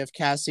 especially if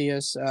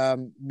Cassius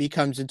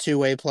becomes a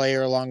two-way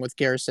player along with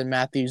Garrison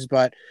Matthews.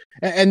 But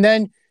and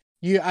then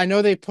I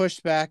know they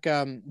pushed back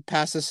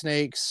past the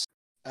Snakes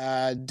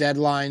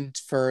deadline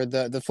for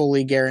the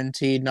fully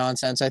guaranteed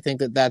nonsense. I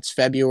think that's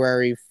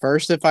February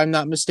 1st, if I'm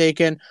not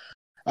mistaken.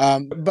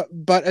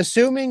 But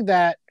assuming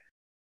that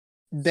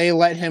they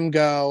let him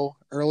go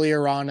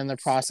earlier on in the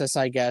process,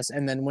 I guess,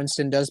 and then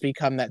Winston does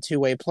become that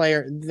two-way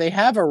player, they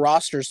have a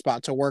roster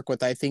spot to work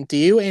with, I think. Do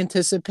you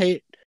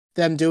anticipate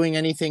them doing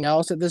anything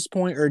else at this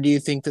point, or do you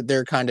think that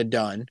they're kind of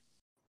done?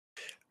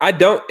 I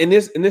don't, and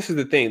this is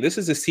the thing. This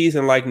is a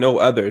season like no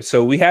other,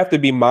 so we have to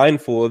be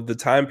mindful of the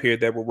time period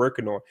that we're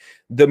working on.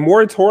 The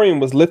moratorium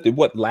was lifted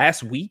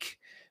last week?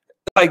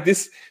 Like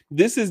this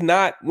is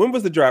not, when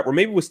was the draft? Or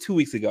maybe it was 2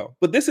 weeks ago.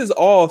 But this is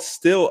all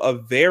still a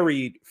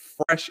very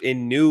fresh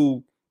and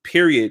new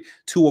period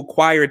to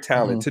acquire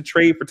talent, to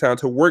trade for talent,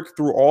 to work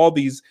through all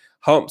these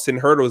humps and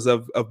hurdles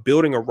of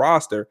building a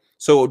roster.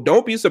 So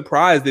don't be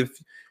surprised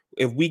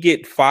if we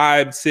get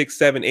 5, 6,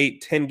 7,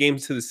 8, 10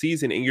 games to the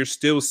season and you're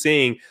still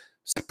seeing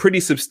pretty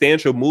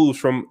substantial moves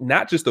from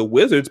not just the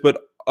Wizards, but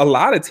a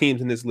lot of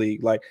teams in this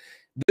league. Like,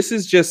 this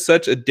is just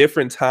such a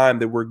different time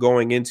that we're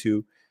going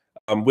into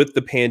with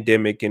the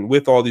pandemic and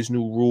with all these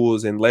new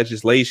rules and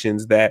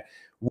legislations that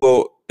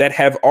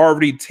have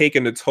already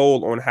taken a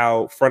toll on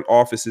how front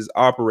offices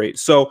operate.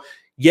 So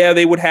yeah,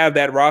 they would have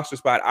that roster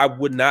spot. I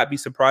would not be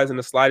surprised in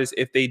the slightest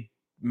if they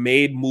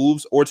made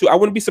moves or two. I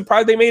wouldn't be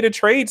surprised they made a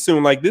trade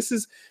soon. Like, this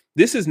is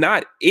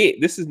not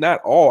it. This is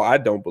not all, I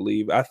don't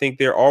believe. I think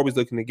they're always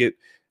looking to get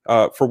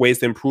for ways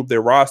to improve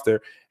their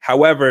roster.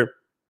 However,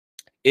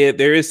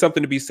 there is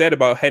something to be said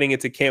about heading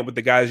into camp with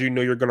the guys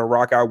you're going to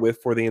rock out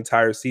with for the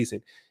entire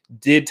season.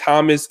 Did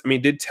Tommy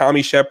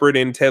Shepard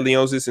and Ted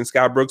Leonsis and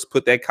Scott Brooks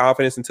put that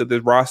confidence into the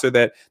roster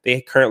that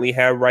they currently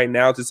have right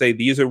now to say,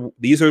 these are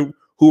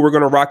who we're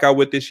going to rock out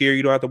with this year?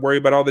 You don't have to worry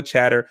about all the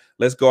chatter.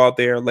 Let's go out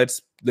there.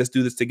 Let's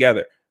do this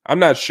together. I'm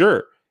not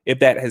sure if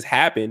that has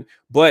happened,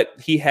 but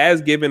he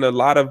has given a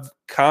lot of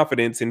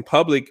confidence in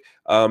public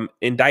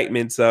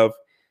indictments of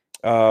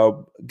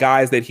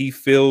guys that he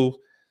feels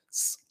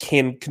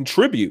can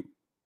contribute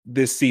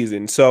this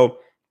season. So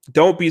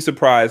don't be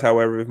surprised,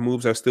 however, if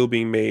moves are still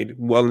being made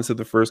well into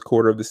the first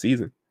quarter of the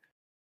season.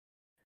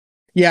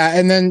 Yeah,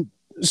 and then,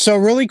 so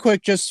really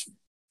quick, just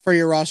for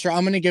your roster,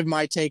 I'm going to give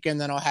my take, and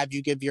then I'll have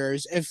you give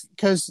yours.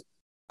 Because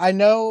I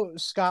know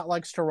Scott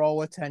likes to roll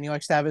with 10. He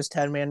likes to have his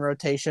 10-man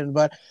rotation,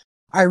 but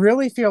I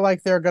really feel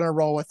like they're going to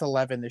roll with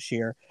 11 this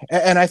year.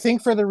 And I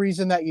think for the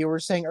reason that you were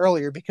saying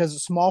earlier, because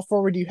at small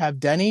forward, you have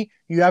Denny,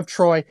 you have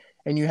Troy,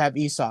 and you have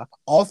Isak.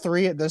 All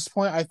three at this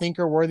point, I think,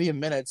 are worthy of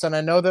minutes. And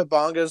I know that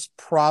Bonga's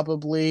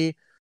probably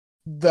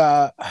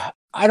I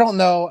don't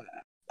know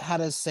how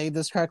to say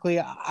this correctly.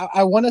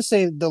 I want to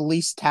say the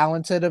least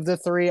talented of the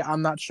three.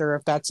 I'm not sure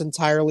if that's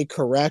entirely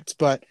correct,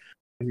 but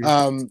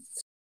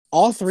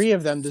all three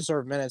of them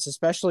deserve minutes,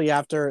 especially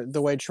after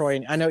the way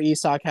Troy, I know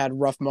Isak had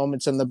rough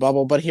moments in the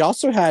bubble, but he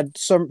also had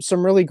some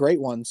really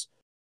great ones.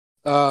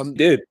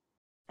 Did.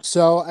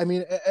 So, I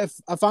mean,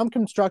 if I'm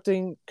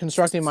constructing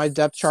my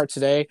depth chart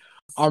today,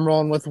 I'm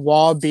rolling with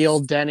Wall, Beal,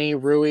 Denny,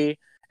 Rui,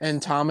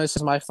 and Thomas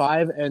as my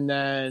 5, and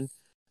then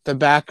the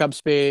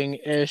backups being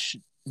Ish,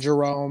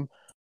 Jerome,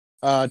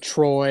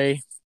 Troy,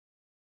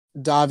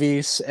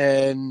 Davies,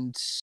 and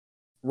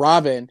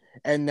Robin,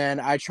 and then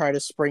I try to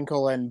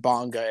sprinkle in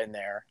Bonga in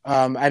there.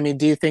 I mean,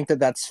 do you think that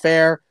that's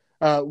fair?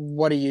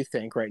 What do you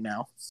think right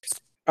now?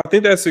 I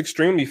think that's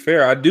extremely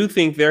fair. I do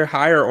think they're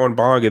higher on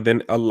Bonga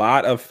than a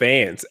lot of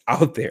fans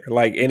out there.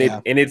 Like, Yeah.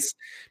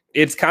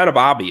 it's kind of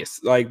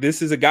obvious. Like,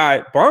 this is a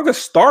guy. Bonga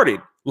started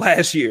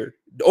last year,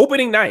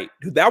 opening night.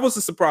 That was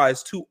a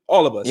surprise to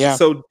all of us. Yeah.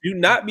 So do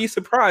not be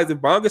surprised if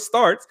Bonga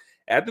starts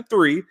at the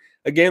 3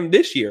 again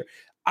this year.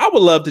 I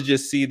would love to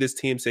just see this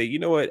team say, you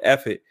know what,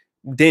 F it.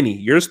 Denny,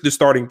 you're the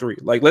starting 3.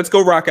 Like, let's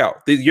go rock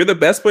out. You're the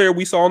best player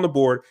we saw on the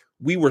board.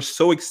 We were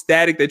so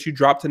ecstatic that you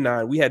dropped to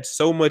 9. We had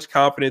so much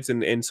confidence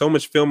and so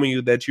much film in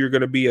you that you're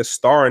going to be a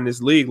star in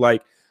this league.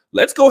 Like,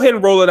 let's go ahead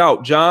and roll it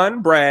out.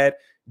 John, Brad,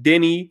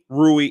 Denny,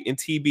 Rui, and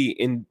TB,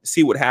 and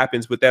see what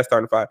happens with that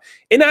starting 5.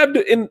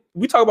 And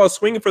we talk about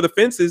swinging for the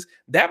fences.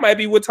 That might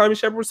be what Tommy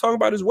Shepard was talking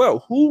about as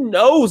well. Who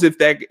knows if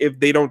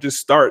they don't just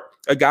start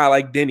a guy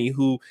like Denny,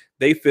 who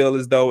they feel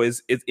as though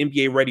is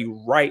NBA ready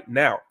right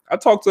now. I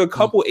talked to a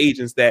couple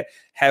agents that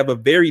have a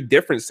very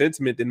different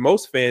sentiment than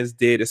most fans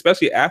did,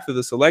 especially after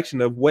the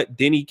selection of what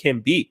Denny can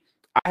be.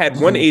 I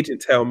had one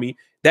agent tell me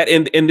that,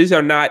 and these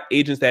are not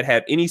agents that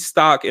have any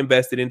stock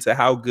invested into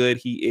how good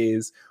he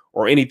is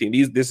or anything.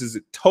 This is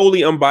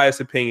totally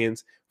unbiased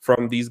opinions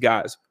from these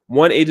guys.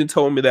 One agent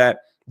told me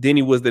that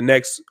Denny was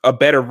a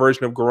better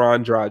version of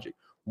Goran Dragic.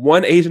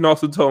 One agent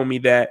also told me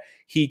that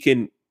he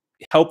can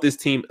help this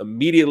team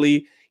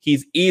immediately.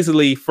 He's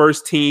easily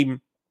first team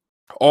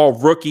all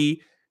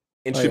rookie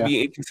and should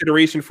be in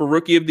consideration for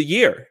rookie of the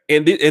year.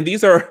 And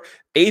these are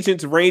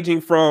agents ranging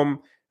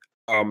from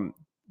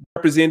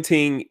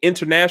representing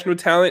international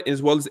talent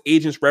as well as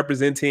agents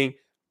representing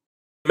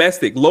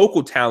domestic,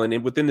 local talent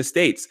and within the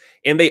States.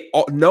 And they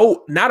all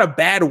know not a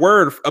bad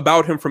word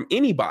about him from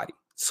anybody.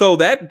 So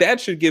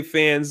that should give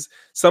fans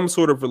some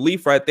sort of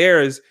relief right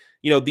there. Is,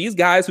 you know, these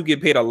guys who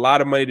get paid a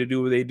lot of money to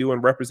do what they do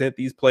and represent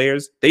these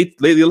players, they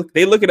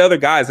look at other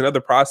guys and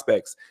other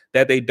prospects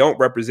that they don't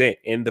represent.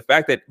 And the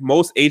fact that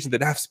most agents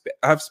that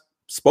I've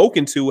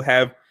spoken to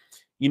have,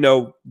 you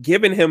know,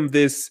 given him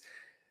this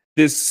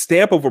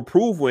stamp of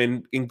approval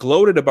and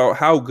gloated about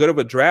how good of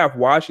a draft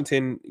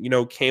Washington, you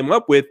know, came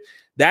up with,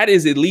 that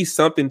is at least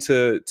something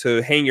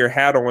to hang your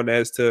hat on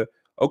as to,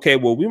 okay,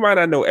 well, we might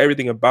not know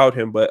everything about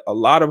him, but a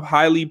lot of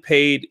highly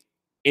paid,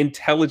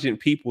 intelligent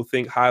people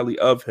think highly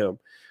of him.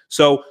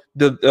 So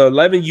the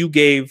 11 you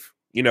gave,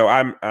 you know,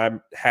 I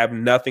have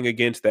nothing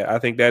against that. I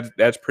think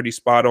that's pretty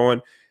spot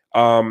on.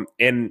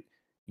 And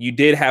you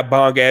did have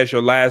Bonga as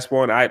your last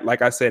one.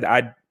 Like I said,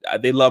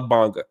 they love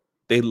Bonga.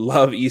 They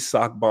love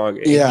Isak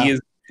Bonga. Yeah. And he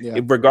is,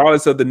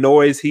 regardless of the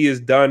noise, he has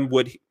done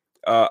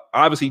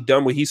obviously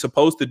done what he's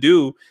supposed to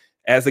do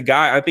as a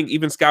guy. I think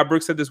even Scott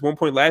Brooks said this one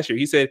point last year.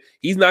 He said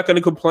he's not going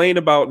to complain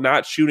about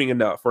not shooting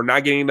enough or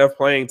not getting enough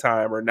playing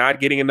time or not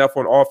getting enough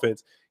on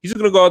offense. He's just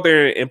going to go out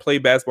there and play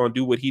basketball and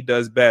do what he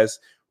does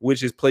best,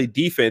 which is play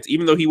defense,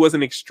 even though he was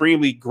an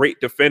extremely great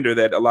defender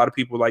that a lot of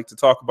people like to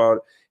talk about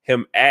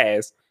him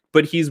as.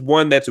 But he's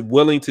one that's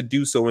willing to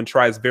do so and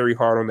tries very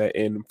hard on that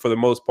end for the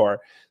most part.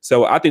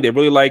 So I think they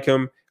really like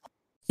him.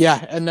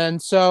 Yeah, and then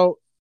so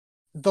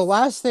the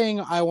last thing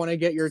I want to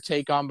get your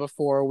take on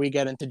before we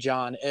get into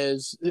John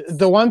is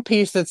the one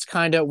piece that's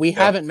kind of we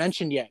haven't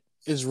mentioned yet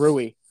is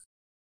Rui.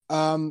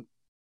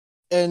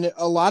 And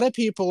a lot of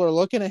people are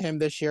looking at him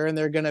this year and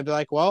they're going to be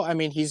like, well, I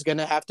mean, he's going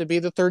to have to be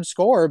the third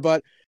scorer.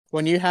 But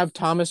when you have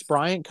Thomas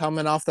Bryant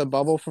coming off the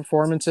bubble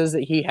performances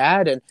that he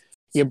had and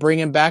you bring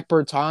him back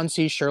Bertans,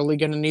 he's surely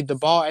going to need the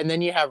ball. And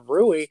then you have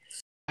Rui.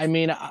 I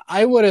mean,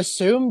 I would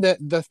assume that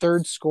the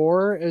third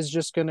scorer is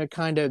just going to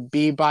kind of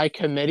be by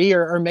committee,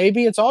 or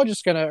maybe it's all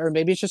just going to, or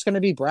maybe it's just going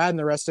to be Brad and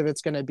the rest of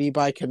it's going to be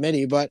by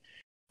committee. But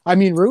I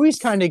mean, Rui's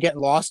kind of getting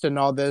lost in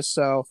all this.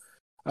 So,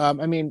 I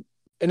mean,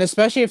 and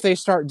especially if they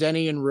start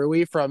Denny and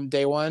Rui from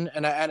day one.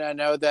 And I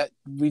know that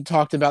we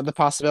talked about the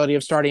possibility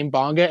of starting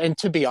Bonga. And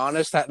to be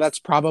honest, that's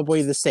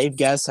probably the safe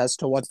guess as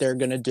to what they're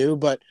going to do.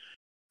 But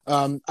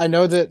I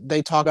know that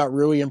they talk about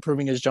Rui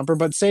improving his jumper,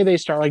 but say they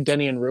start like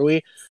Denny and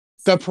Rui,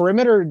 the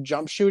perimeter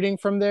jump shooting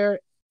from there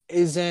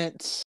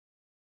it's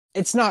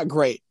not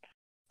great.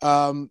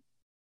 So,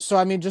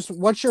 I mean, just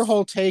what's your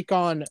whole take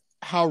on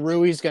how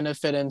Rui's going to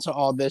fit into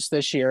all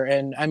this year?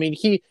 And I mean,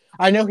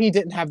 I know he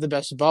didn't have the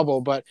best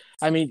bubble, but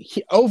I mean,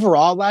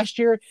 overall last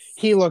year,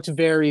 he looked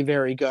very,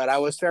 very good. I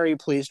was very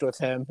pleased with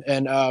him.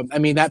 And I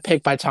mean, that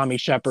pick by Tommy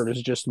Shepard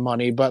is just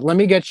money, but let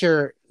me get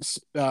your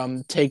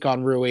take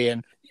on Rui.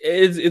 And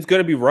it's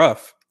going to be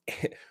rough.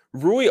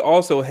 Rui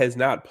also has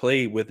not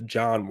played with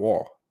John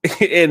Wall.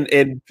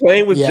 and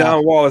playing with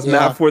John Wall is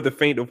not for the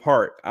faint of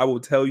heart. I will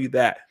tell you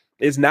that.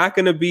 It's not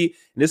going to be.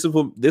 This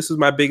is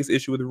my biggest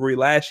issue with Rui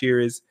last year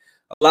is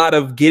a lot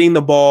of getting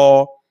the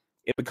ball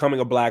and becoming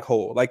a black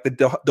hole. Like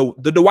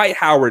the Dwight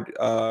Howard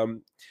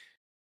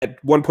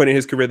at one point in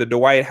his career, the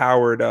Dwight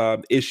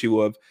Howard issue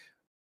of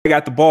I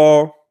got the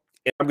ball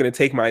and I'm going to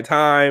take my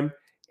time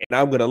and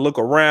I'm going to look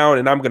around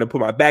and I'm going to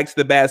put my back to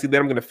the basket.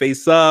 Then I'm going to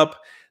face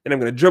up. then I'm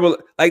going to dribble.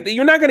 Like,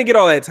 you're not going to get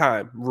all that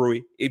time,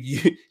 Rui.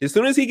 As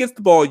soon as he gets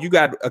the ball, you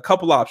got a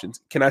couple options.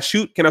 Can I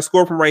shoot? Can I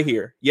score from right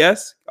here?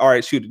 Yes. All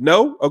right, shoot it.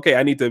 No. Okay,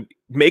 I need to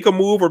make a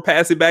move or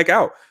pass it back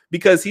out,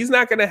 because he's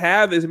not going to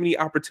have as many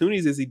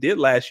opportunities as he did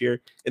last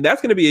year, and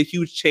that's going to be a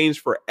huge change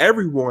for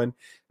everyone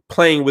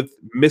playing with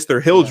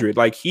Mr. Hildred.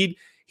 Yeah. Like,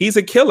 he's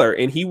a killer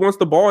and he wants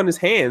the ball in his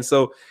hands.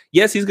 So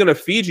yes, he's going to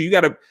feed you.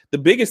 The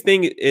biggest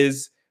thing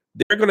is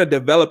they're going to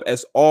develop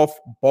as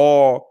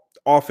off-ball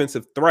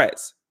offensive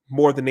threats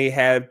more than they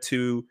have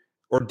to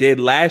or did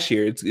last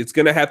year. It's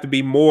going to have to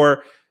be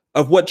more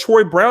of what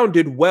Troy Brown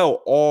did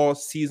well all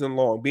season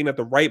long, being at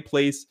the right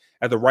place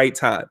at the right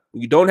time.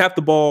 When you don't have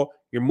the ball,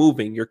 you're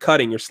moving, you're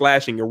cutting, you're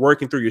slashing, you're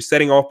working through, you're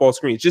setting off ball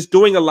screens, just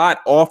doing a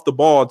lot off the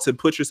ball to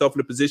put yourself in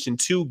a position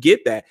to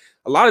get that.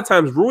 A lot of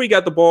times Rui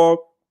got the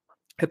ball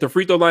at the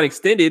free throw line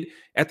extended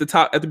at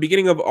the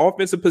beginning of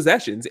offensive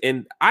possessions.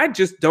 And I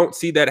just don't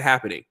see that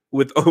happening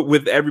with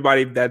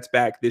everybody that's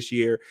back this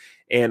year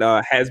and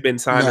has been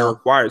signed or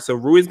required. So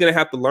Rui's going to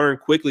have to learn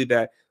quickly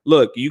that,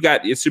 look,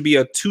 it should be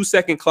a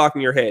 2-second clock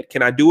in your head.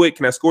 Can I do it?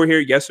 Can I score here?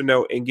 Yes or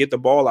no? And get the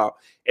ball out.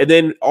 And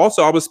then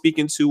also I was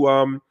speaking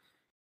to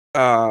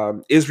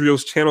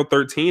Israel's Channel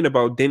 13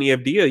 about Denny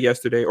Avdia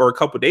yesterday or a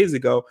couple days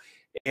ago.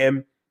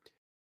 And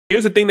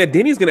here's the thing that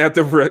Denny's going to have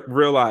to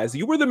realize.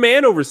 You were the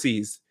man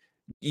overseas.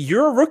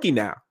 You're a rookie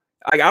now.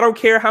 Like, I don't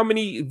care how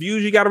many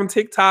views you got on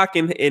TikTok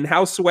and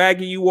how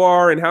swaggy you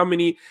are and how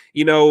many,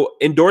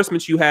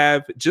 endorsements you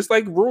have, just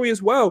like Rui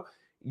as well.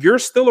 You're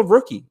still a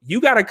rookie. You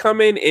got to come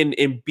in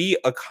and be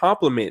a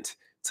compliment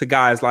to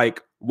guys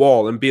like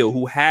Wall and Beal,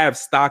 who have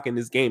stock in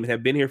this game and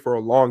have been here for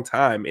a long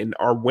time and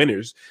are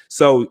winners.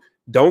 So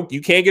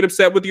you can't get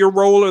upset with your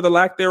role or the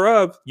lack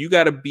thereof. You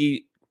got to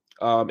be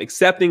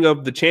accepting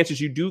of the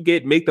chances you do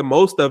get, make the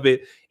most of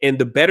it. And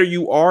the better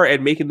you are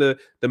at making the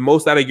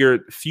most out of your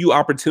few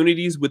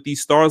opportunities with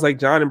these stars like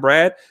John and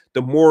Brad,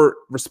 the more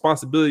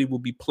responsibility will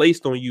be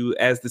placed on you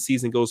as the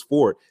season goes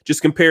forward.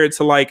 Just compare it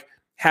to like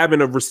having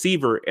a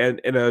receiver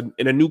and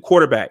a new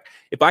quarterback.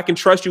 If I can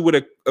trust you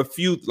with a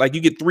few, like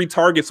you get 3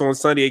 targets on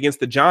Sunday against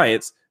the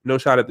Giants, no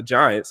shot at the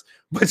Giants,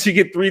 but you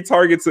get 3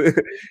 targets.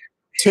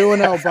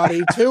 2-0,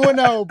 buddy.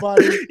 2-0,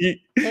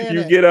 buddy.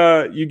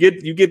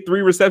 You get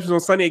 3 receptions on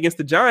Sunday against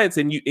the Giants,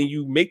 and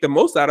you make the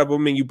most out of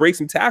them, and you break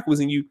some tackles,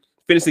 and you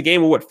finish the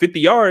game with 50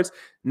 yards.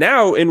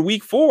 Now in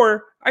week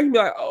 4, I can be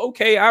like,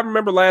 okay, I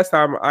remember last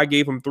time I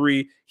gave him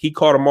 3, he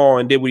caught them all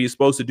and did what he's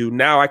supposed to do.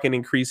 Now I can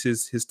increase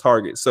his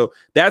targets. So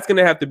that's going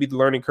to have to be the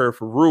learning curve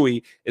for Rui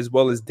as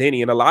well as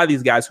Denny and a lot of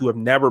these guys who have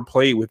never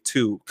played with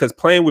 2, because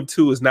playing with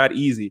 2 is not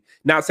easy.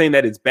 Not saying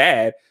that it's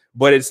bad,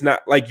 but it's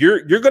not like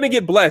you're going to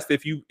get blessed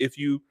if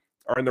you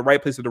are in the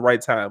right place at the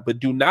right time. But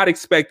do not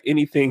expect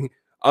anything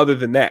other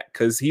than that,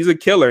 because he's a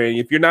killer. And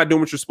if you're not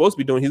doing what you're supposed to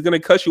be doing, he's going to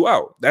cuss you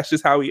out. That's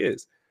just how he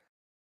is.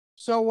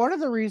 So one of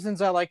the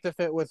reasons I like the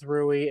fit with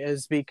Rui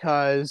is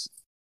because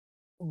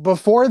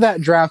before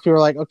that draft, we were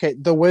like, okay,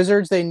 the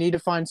Wizards, they need to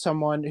find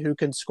someone who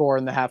can score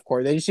in the half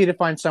court. They just need to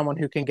find someone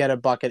who can get a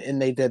bucket, and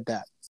they did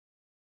that.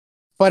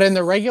 But in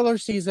the regular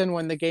season,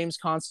 when the game's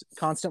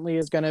constantly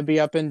is going to be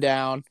up and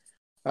down,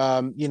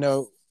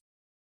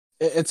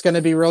 it's going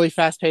to be really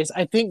fast-paced.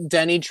 I think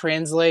Denny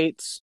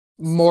translates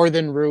more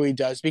than Rui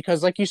does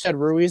because, like you said,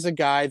 Rui's a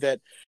guy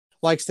that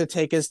likes to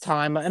take his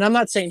time. And I'm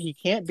not saying he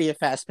can't be a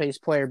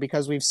fast-paced player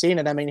because we've seen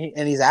it. I mean,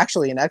 and he's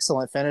actually an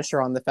excellent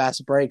finisher on the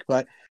fast break,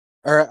 but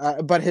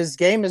his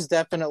game is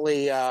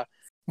definitely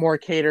more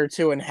catered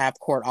to in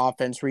half-court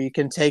offense where you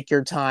can take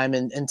your time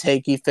and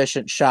take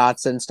efficient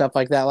shots and stuff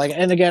like that. Like,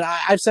 and again,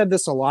 I've said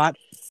this a lot.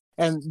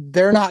 And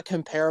they're not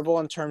comparable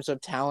in terms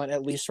of talent,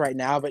 at least right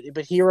now. But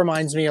he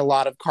reminds me a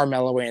lot of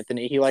Carmelo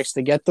Anthony. He likes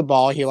to get the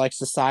ball. He likes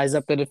to size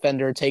up the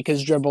defender, take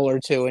his dribble or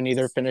 2, and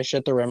either finish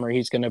at the rim or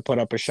he's going to put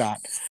up a shot.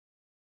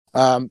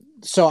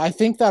 So I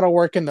think that'll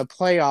work in the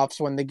playoffs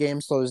when the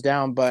game slows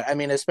down. But, I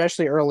mean,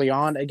 especially early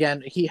on,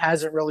 again, he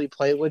hasn't really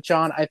played with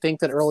John. I think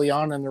that early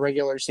on in the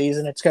regular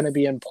season, it's going to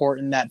be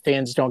important that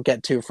fans don't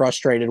get too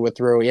frustrated with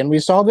Rui. And we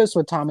saw this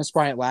with Thomas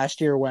Bryant last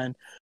year when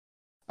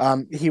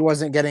he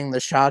wasn't getting the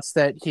shots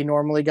that he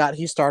normally got.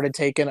 He started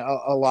taking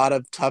a lot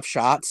of tough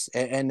shots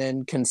and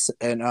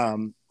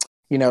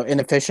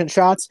inefficient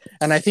shots.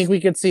 And I think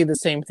we could see the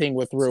same thing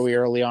with Rui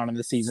early on in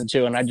the season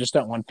too. And I just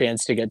don't want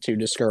fans to get too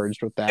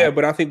discouraged with that. Yeah,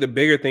 but I think the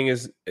bigger thing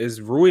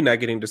is Rui not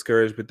getting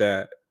discouraged with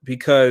that,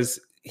 because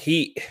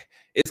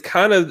it's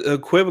kind of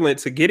equivalent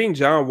to getting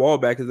John Wall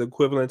back is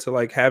equivalent to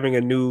like having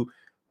a new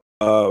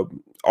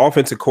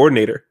offensive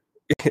coordinator.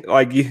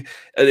 Like,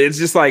 it's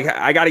just like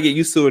I got to get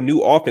used to a new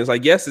offense.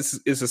 Like, yes,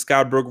 it's a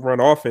Scott Brooks run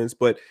offense,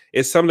 but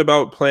it's something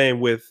about playing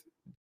with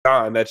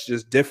John that's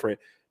just different.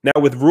 Now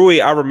with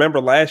Rui, I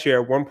remember last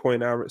year at one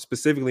point,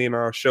 specifically in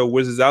our show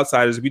Wizards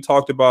Outsiders, we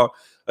talked about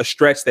a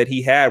stretch that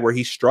he had where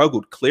he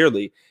struggled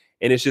clearly,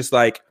 and it's just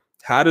like,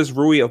 how does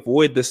Rui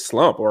avoid this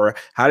slump, or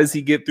how does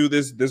he get through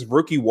this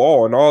rookie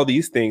wall and all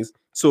these things?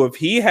 So if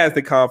he has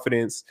the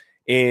confidence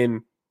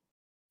in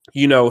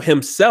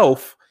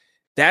himself,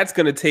 that's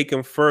going to take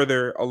him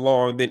further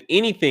along than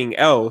anything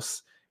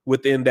else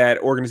within that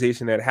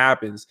organization that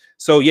happens.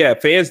 So yeah,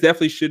 fans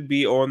definitely should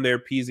be on their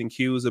P's and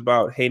Q's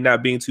about, hey,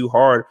 not being too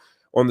hard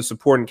on the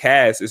supporting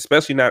cast,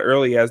 especially not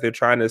early as they're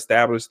trying to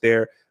establish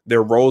their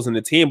roles in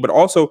the team. But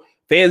also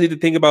fans need to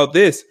think about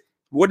this.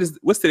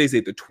 What's today's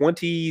date? The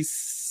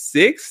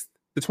 26th?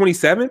 The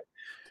 27th?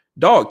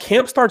 Dog,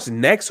 camp starts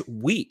next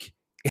week.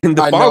 And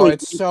the following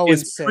it's so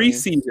is insane.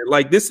 preseason.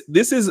 Like this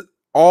is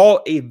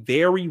all a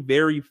very,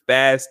 very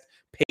fast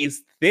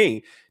paced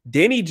thing.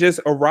 Denny just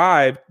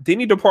arrived.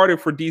 Denny departed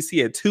for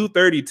DC at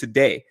 2:30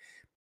 today. He's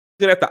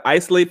gonna have to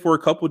isolate for a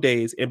couple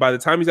days, and by the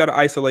time he's out of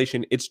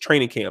isolation, it's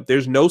training camp.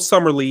 There's no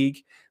summer league.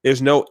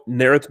 There's no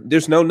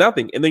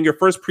nothing. And then your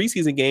first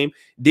preseason game,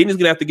 Denny's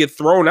gonna have to get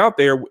thrown out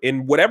there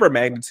in whatever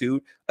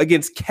magnitude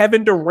against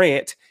Kevin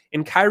Durant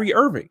and Kyrie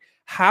Irving.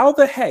 How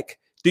the heck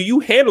do you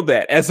handle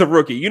that as a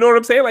rookie? You know what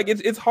I'm saying? Like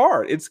it's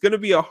hard. It's going to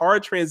be a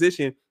hard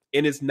transition,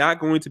 and it's not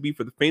going to be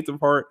for the faint of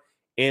heart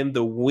and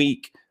the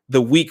weak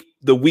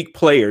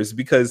players,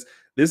 because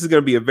this is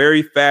going to be a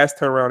very fast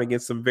turnaround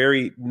against some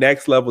very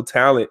next level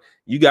talent.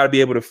 You got to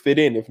be able to fit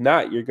in. If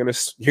not, you're gonna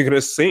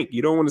sink.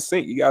 You don't want to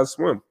sink. You got to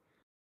swim.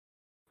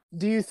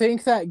 Do you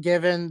think that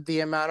given the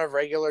amount of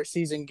regular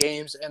season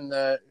games and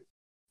the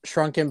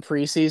shrunken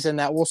preseason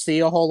that we'll see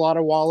a whole lot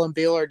of Wall and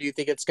Beal, or do you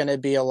think it's going to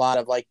be a lot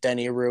of like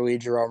Denny Rui,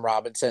 Jerome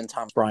Robinson,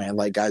 Tom Bryant,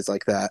 like guys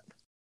like that?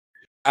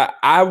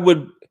 I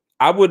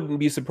wouldn't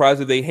be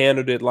surprised if they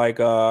handled it like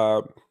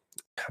I'm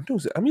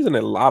using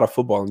a lot of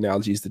football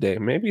analogies today.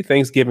 Maybe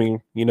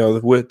Thanksgiving,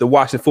 with the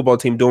Washington football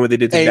team doing what they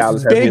did to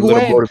Dallas. Big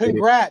win.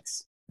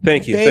 Congrats.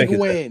 Thank you. Big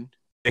win.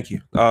 Thank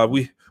you.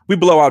 We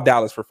blow out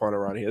Dallas for fun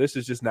around here. This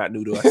is just not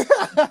new to us.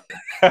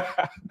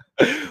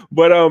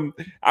 But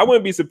I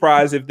wouldn't be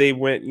surprised if they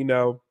went,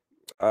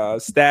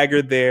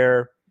 staggered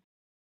their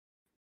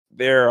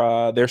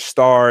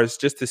stars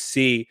just to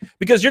see,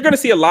 because you're going to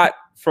see a lot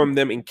from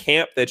them in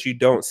camp that you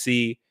don't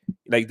see,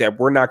 like that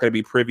we're not going to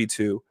be privy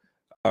to.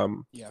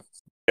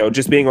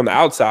 Just being on the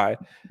outside,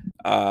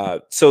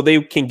 so they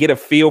can get a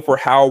feel for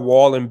how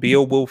Wall and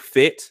Beal will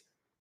fit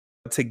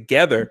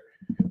together.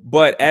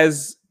 But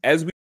as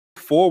we move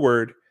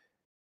forward,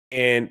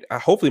 and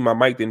hopefully my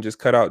mic didn't just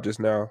cut out just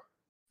now.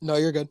 No,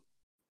 you're good.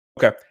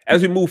 Okay.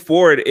 As we move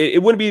forward,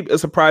 it wouldn't be a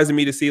surprise to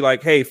me to see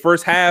like, hey,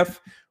 first half,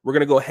 we're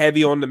going to go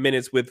heavy on the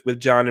minutes with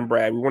John and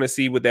Brad. We want to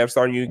see what that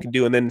starting unit can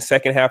do. And then the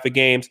second half of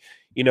games,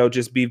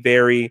 just be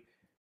very,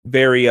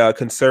 very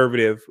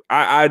conservative.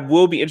 I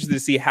will be interested to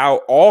see how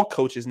all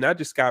coaches, not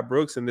just Scott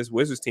Brooks and this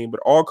Wizards team,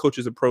 but all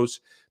coaches approach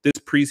this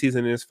preseason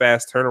and this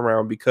fast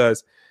turnaround,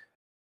 because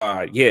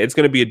it's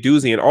going to be a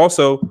doozy. And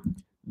also,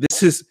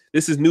 this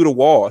is new to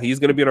Wall. He's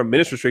going to be on a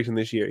minutes restriction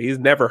this year. He's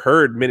never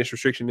heard minutes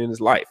restriction in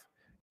his life,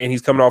 and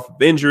he's coming off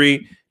of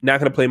injury, not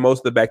going to play most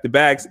of the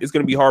back-to-backs. It's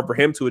going to be hard for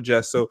him to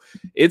adjust. So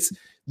this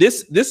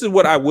is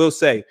what I will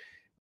say.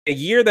 A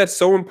year that's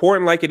so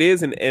important like it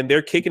is, and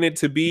they're kicking it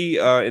to be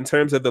in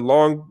terms of the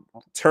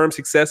long-term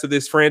success of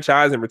this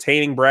franchise and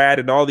retaining Brad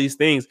and all these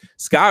things.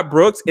 Scott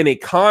Brooks in a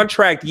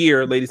contract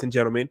year, ladies and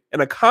gentlemen,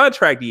 in a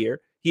contract year,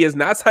 he has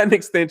not signed an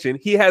extension.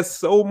 He has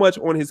so much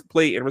on his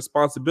plate and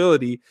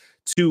responsibility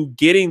to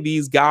getting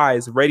these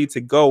guys ready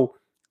to go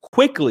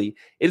quickly.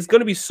 It's going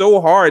to be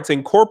so hard to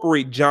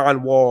incorporate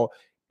John Wall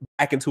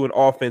back into an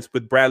offense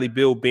with Bradley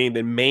Beal being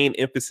the main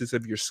emphasis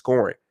of your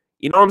scoring.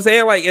 You know what I'm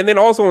saying? Like, and then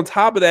also on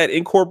top of that,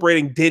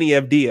 incorporating Denny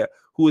Avdia,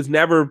 who has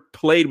never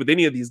played with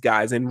any of these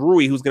guys, and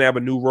Rui, who's going to have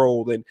a new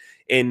role,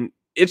 and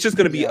it's just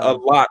going to be a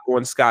lot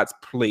on Scott's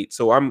plate.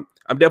 So I'm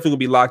definitely going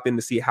to be locked in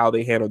to see how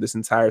they handle this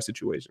entire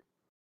situation.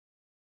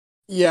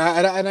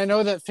 Yeah, and I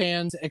know that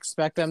fans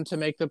expect them to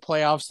make the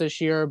playoffs this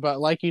year,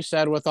 but like you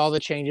said, with all the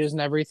changes and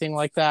everything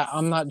like that,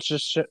 I'm not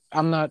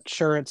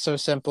sure it's so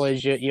simple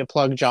as you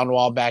plug John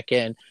Wall back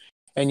in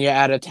and you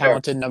add a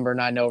talented number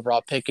 9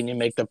 overall pick and you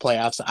make the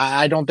playoffs.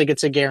 I don't think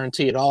it's a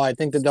guarantee at all. I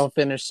think that they'll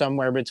finish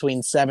somewhere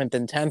between 7th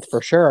and 10th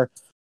for sure.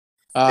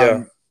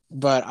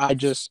 But I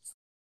just,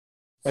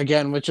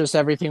 again, with just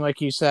everything like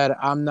you said,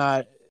 I'm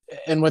not,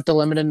 and with the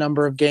limited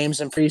number of games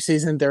in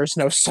preseason, there's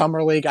no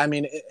summer league. I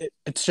mean,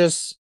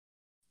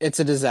 it's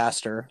a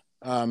disaster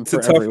It's for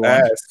a tough everyone.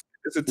 ask.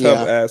 It's a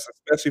tough ask,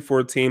 especially for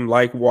a team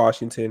like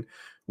Washington,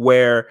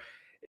 where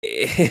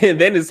and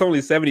then it's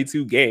only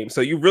 72 games,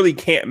 so you really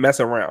can't mess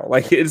around.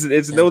 Like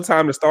it's no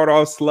time to start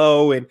off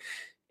slow, and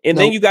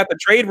then you got the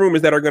trade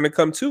rumors that are going to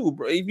come too.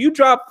 If you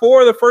drop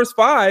 4 of the first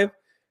 5,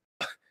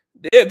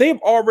 they've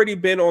already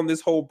been on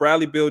this whole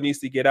Bradley Beal needs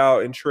to get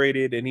out and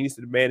traded, and he needs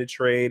to demand a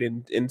trade,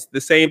 and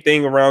the same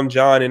thing around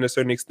John in a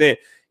certain extent.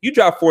 You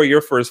drop 4 of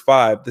your first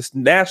 5, this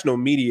national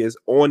media is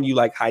on you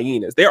like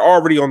hyenas. They're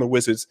already on the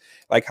Wizards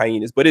like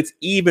hyenas, but it's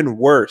even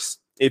worse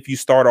if you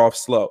start off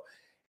slow.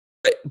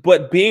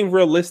 But being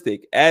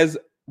realistic, as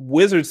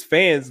Wizards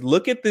fans,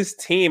 look at this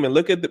team and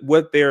look at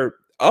what they're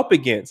up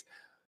against.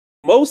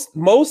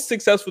 Most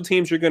successful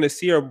teams you're going to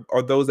see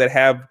are those that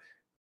have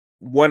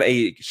won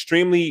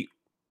extremely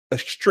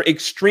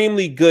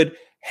good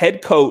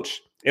head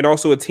coach, and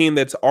also a team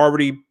that's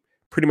already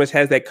pretty much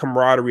has that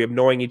camaraderie of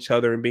knowing each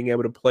other and being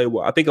able to play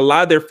well. I think a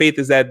lot of their faith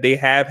is that they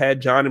have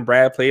had John and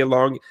Brad play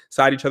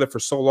alongside each other for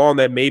so long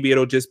that maybe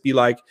it'll just be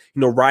like,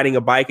 riding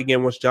a bike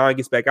again once John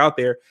gets back out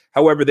there.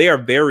 However, they are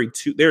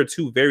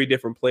two very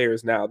different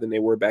players now than they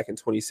were back in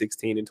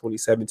 2016 and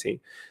 2017.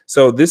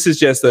 So this is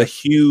just a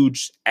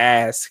huge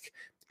ask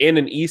in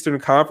an Eastern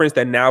Conference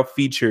that now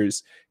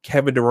features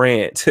Kevin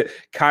Durant,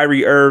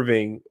 Kyrie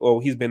Irving. Well,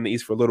 he's been in the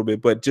East for a little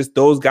bit, but just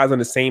those guys on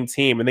the same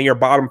team. And then your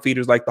bottom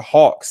feeders like the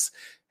Hawks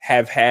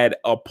have had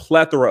a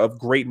plethora of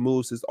great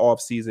moves this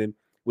offseason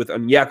with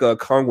Onyeka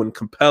Okongwu,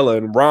 Capella,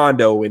 and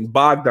Rondo and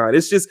Bogdan.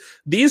 It's just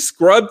these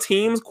scrub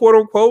teams, quote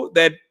unquote,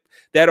 that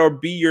are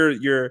be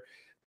your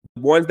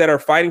ones that are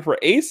fighting for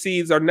 8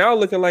 seeds are now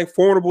looking like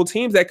formidable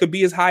teams that could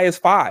be as high as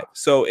 5.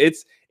 So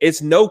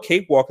it's no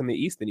cakewalk in the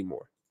East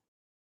anymore.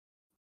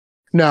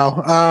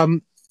 No.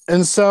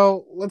 And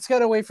so let's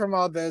get away from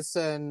all this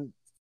and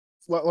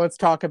let's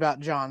talk about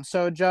John.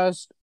 So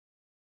just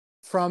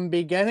from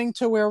beginning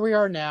to where we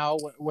are now,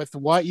 with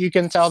what you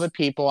can tell the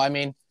people, I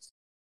mean,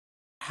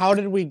 how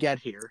did we get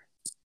here?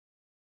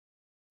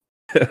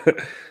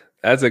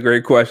 That's a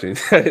great question.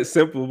 It's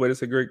simple, but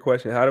it's a great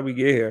question. How did we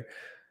get here?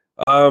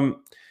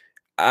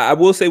 I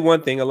will say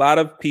one thing. A lot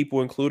of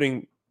people,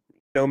 including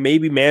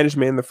maybe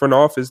management in the front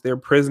office, they're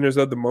prisoners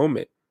of the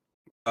moment.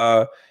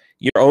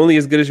 You're only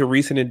as good as your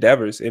recent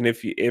endeavors. And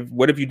if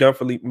what have you done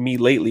for me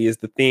lately is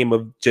the theme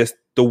of just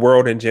the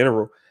world in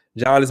general.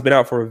 John has been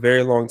out for a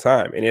very long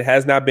time, and it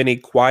has not been a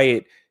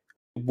quiet,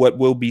 what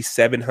will be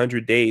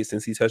 700 days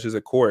since he touches a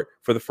court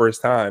for the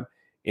first time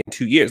in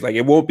 2 years. Like,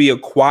 it wasn't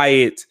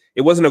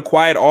a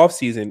quiet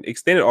offseason,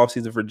 extended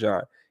offseason for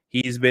John.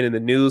 He's been in the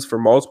news for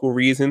multiple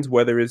reasons,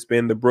 whether it's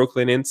been the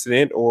Brooklyn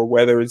incident or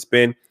whether it's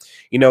been,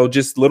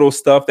 just little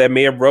stuff that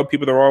may have rubbed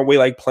people the wrong way,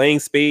 like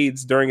playing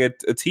spades during a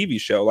TV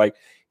show, like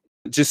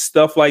just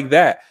stuff like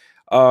that.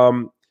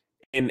 And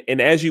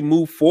as you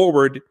move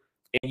forward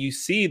and you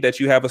see that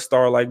you have a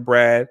star like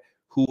Brad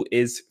who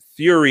is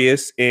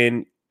furious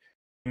in,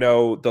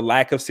 the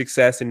lack of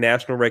success and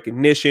national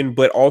recognition,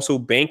 but also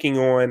banking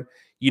on,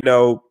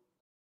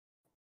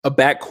 a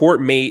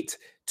backcourt mate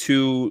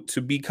to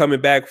be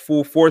coming back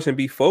full force and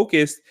be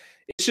focused.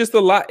 It's just a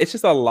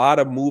lot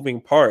of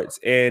moving parts.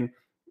 And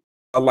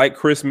like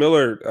Chris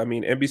Miller,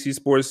 NBC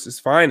Sports'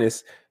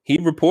 finest, he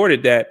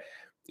reported that,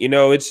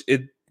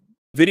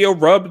 video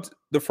rubbed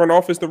the front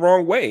office the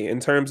wrong way in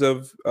terms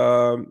of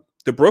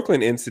the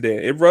Brooklyn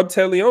incident. It rubbed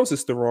Ted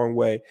Leonsis the wrong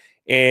way.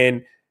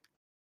 And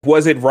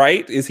was it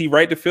right? Is he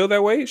right to feel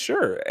that way?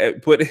 Sure.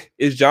 But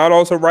is John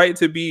also right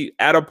to be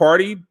at a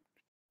party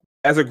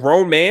as a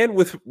grown man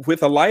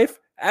with a life?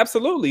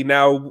 Absolutely.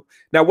 Now,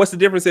 what's the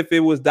difference if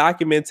it was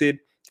documented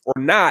or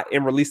not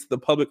and released to the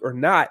public or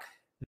not?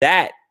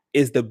 That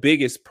is the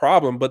biggest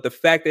problem. But the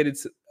fact that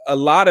it's a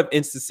lot of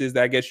instances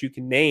that I guess you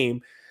can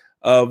name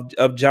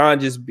of John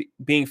just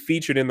being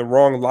featured in the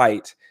wrong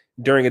light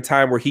during a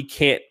time where he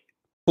can't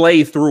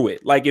play through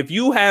it. Like, if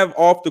you have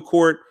off the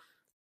court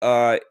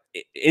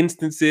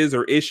instances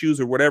or issues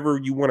or whatever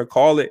you want to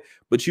call it,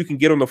 but you can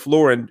get on the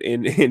floor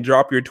and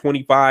drop your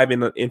 25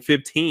 and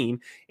 15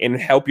 and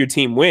help your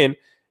team win,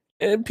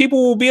 and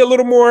people will be a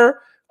little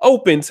more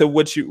open to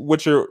what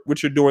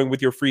you're doing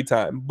with your free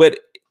time. But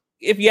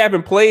if you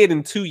haven't played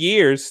in 2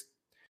 years,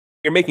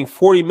 you're making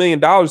 $40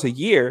 million a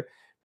year,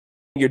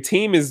 your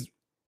team is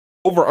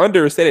over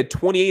under set at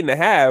 28 and a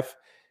half,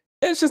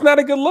 it's just not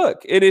a good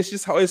look. It's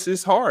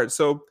just hard.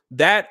 So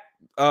that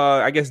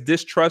I guess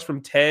distrust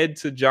from Ted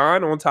to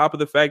John, on top of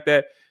the fact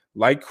that,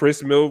 like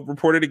Chris Miller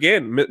reported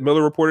again,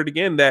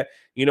 that,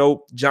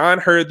 John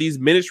heard these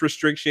minutes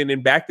restriction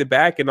and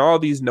back-to-back and all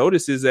these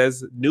notices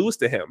as news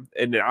to him.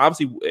 And it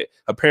obviously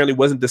apparently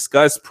wasn't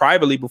discussed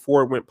privately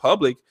before it went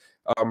public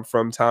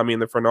from Tommy in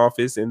the front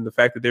office, and the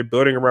fact that they're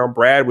building around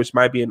Brad, which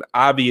might be an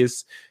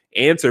obvious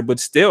answer, but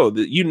still,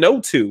 he's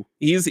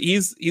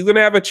going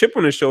to have a chip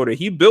on his shoulder.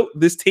 He built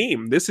this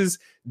team. This is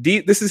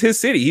his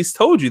city. He's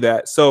told you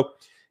that. So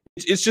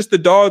it's just the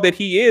dog that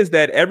he is,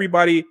 that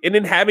everybody, and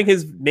then having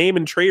his name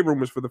in trade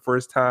rumors for the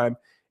first time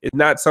is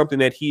not something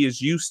that he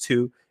is used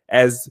to,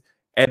 as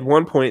at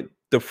one point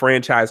the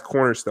franchise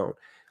cornerstone.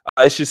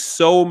 It's just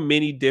so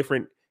many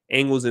different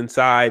angles and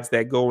sides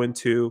that go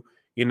into,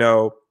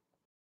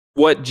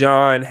 what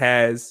John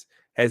has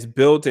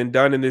built and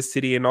done in this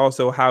city, and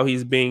also how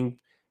he's being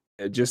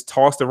just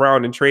tossed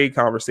around in trade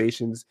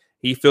conversations.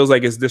 He feels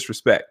like it's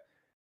disrespect.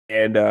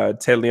 And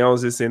Ted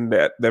Leonsis in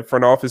that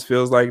front office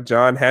feels like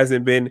John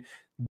hasn't been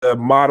the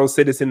model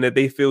citizen that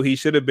they feel he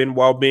should have been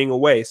while being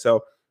away.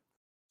 So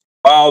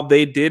while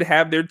they did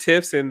have their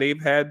tiffs and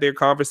they've had their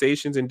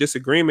conversations and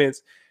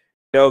disagreements,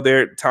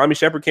 Tommy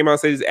Shepard came out and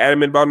said he's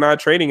adamant about not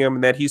trading him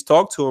and that he's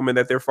talked to him and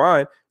that they're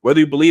fine. Whether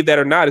you believe that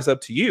or not is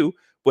up to you.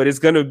 But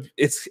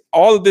it's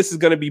all of this is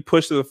going to be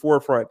pushed to the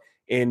forefront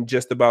in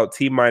just about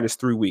T-minus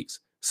 3 weeks.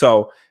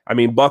 So,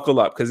 buckle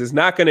up, because it's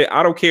not going to,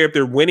 I don't care if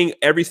they're winning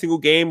every single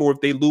game or if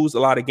they lose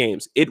a lot of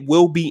games. It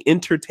will be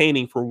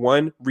entertaining for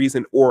one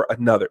reason or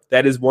another.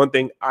 That is one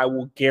thing I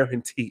will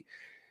guarantee.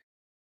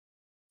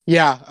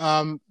 Yeah.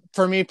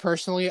 for me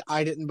personally,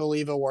 I didn't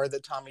believe a word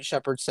that Tommy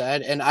Shepard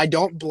said, and I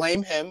don't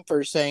blame him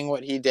for saying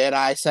what he did.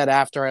 I said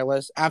after I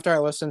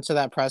listened to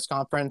that press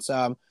conference,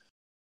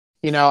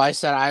 I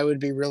said I would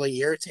be really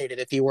irritated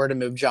if you were to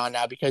move John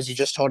now because you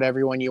just told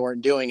everyone you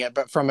weren't doing it.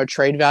 But from a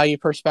trade value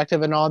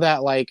perspective and all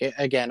that, like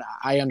again,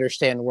 I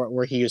understand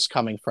where he was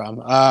coming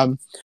from.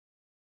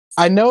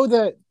 I know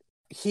that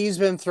he's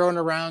been thrown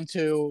around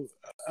to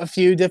a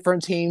few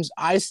different teams.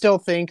 I still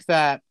think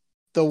that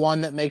the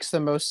one that makes the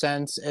most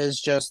sense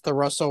is just the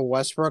Russell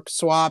Westbrook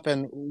swap,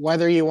 and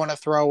whether you want to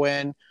throw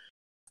in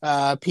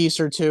a piece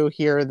or two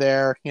here or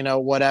there,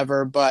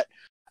 whatever. But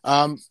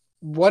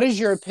what is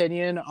your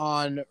opinion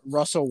on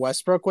Russell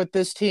Westbrook with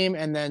this team?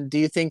 And then do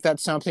you think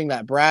that's something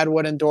that Brad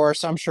would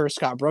endorse? I'm sure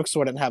Scott Brooks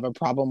wouldn't have a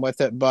problem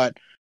with it, but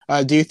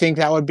do you think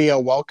that would be a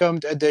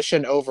welcomed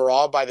addition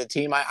overall by the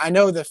team? I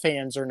know the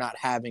fans are not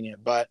having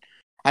it, but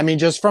I mean,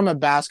 just from a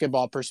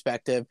basketball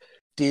perspective,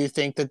 do you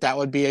think that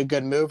would be a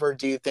good move, or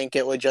do you think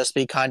it would just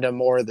be kind of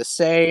more of the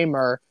same,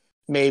 or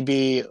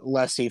maybe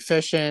less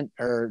efficient?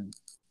 Or,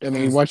 I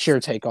mean, what's your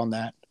take on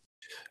that?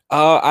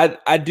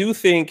 I do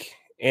think,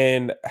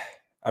 and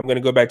I'm going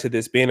to go back to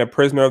this being a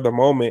prisoner of the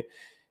moment.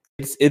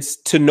 It's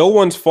to no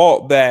one's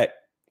fault that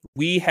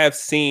we have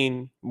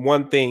seen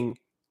one thing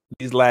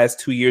these last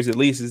 2 years at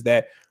least, is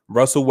that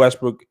Russell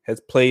Westbrook has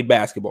played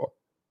basketball.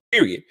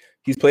 Period.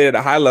 He's played at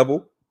a high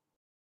level.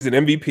 He's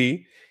an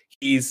MVP.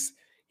 He's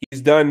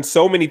done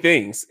so many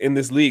things in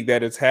this league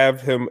that it's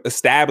have him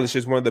established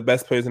as one of the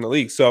best players in the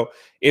league. So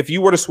if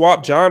you were to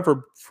swap John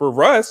for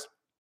Russ,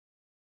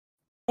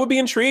 I would be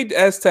intrigued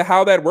as to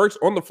how that works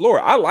on the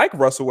floor. I like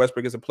Russell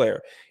Westbrook as a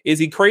player. Is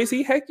he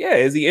crazy? Heck yeah.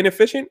 Is he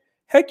inefficient?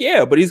 Heck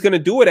yeah. But he's going to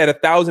do it at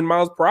 1,000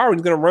 miles per hour.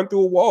 He's going to run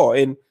through a wall,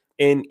 and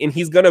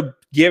he's going to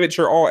give it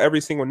your all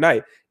every single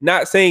night.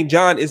 Not saying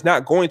John is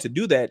not going to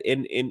do that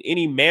in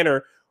any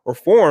manner or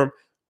form,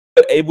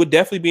 but it would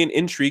definitely be an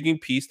intriguing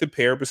piece to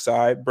pair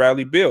beside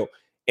Bradley Beal.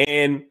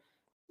 And,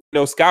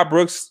 Scott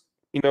Brooks,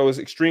 is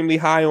extremely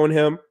high on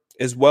him,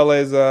 as well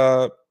as,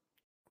 a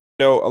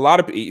lot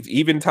of,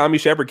 even Tommy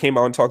Shepard came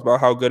out and talked about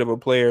how good of a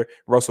player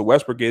Russell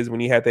Westbrook is when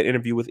he had that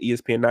interview with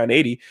ESPN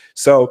 980.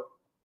 So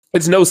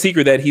it's no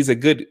secret that he's a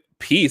good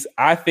piece.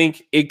 I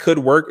think it could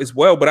work as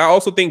well, but I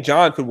also think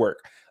John could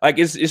work. Like,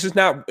 it's just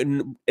not,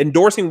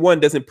 endorsing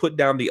one doesn't put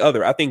down the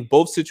other. I think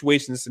both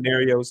situations,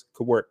 scenarios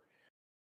could work.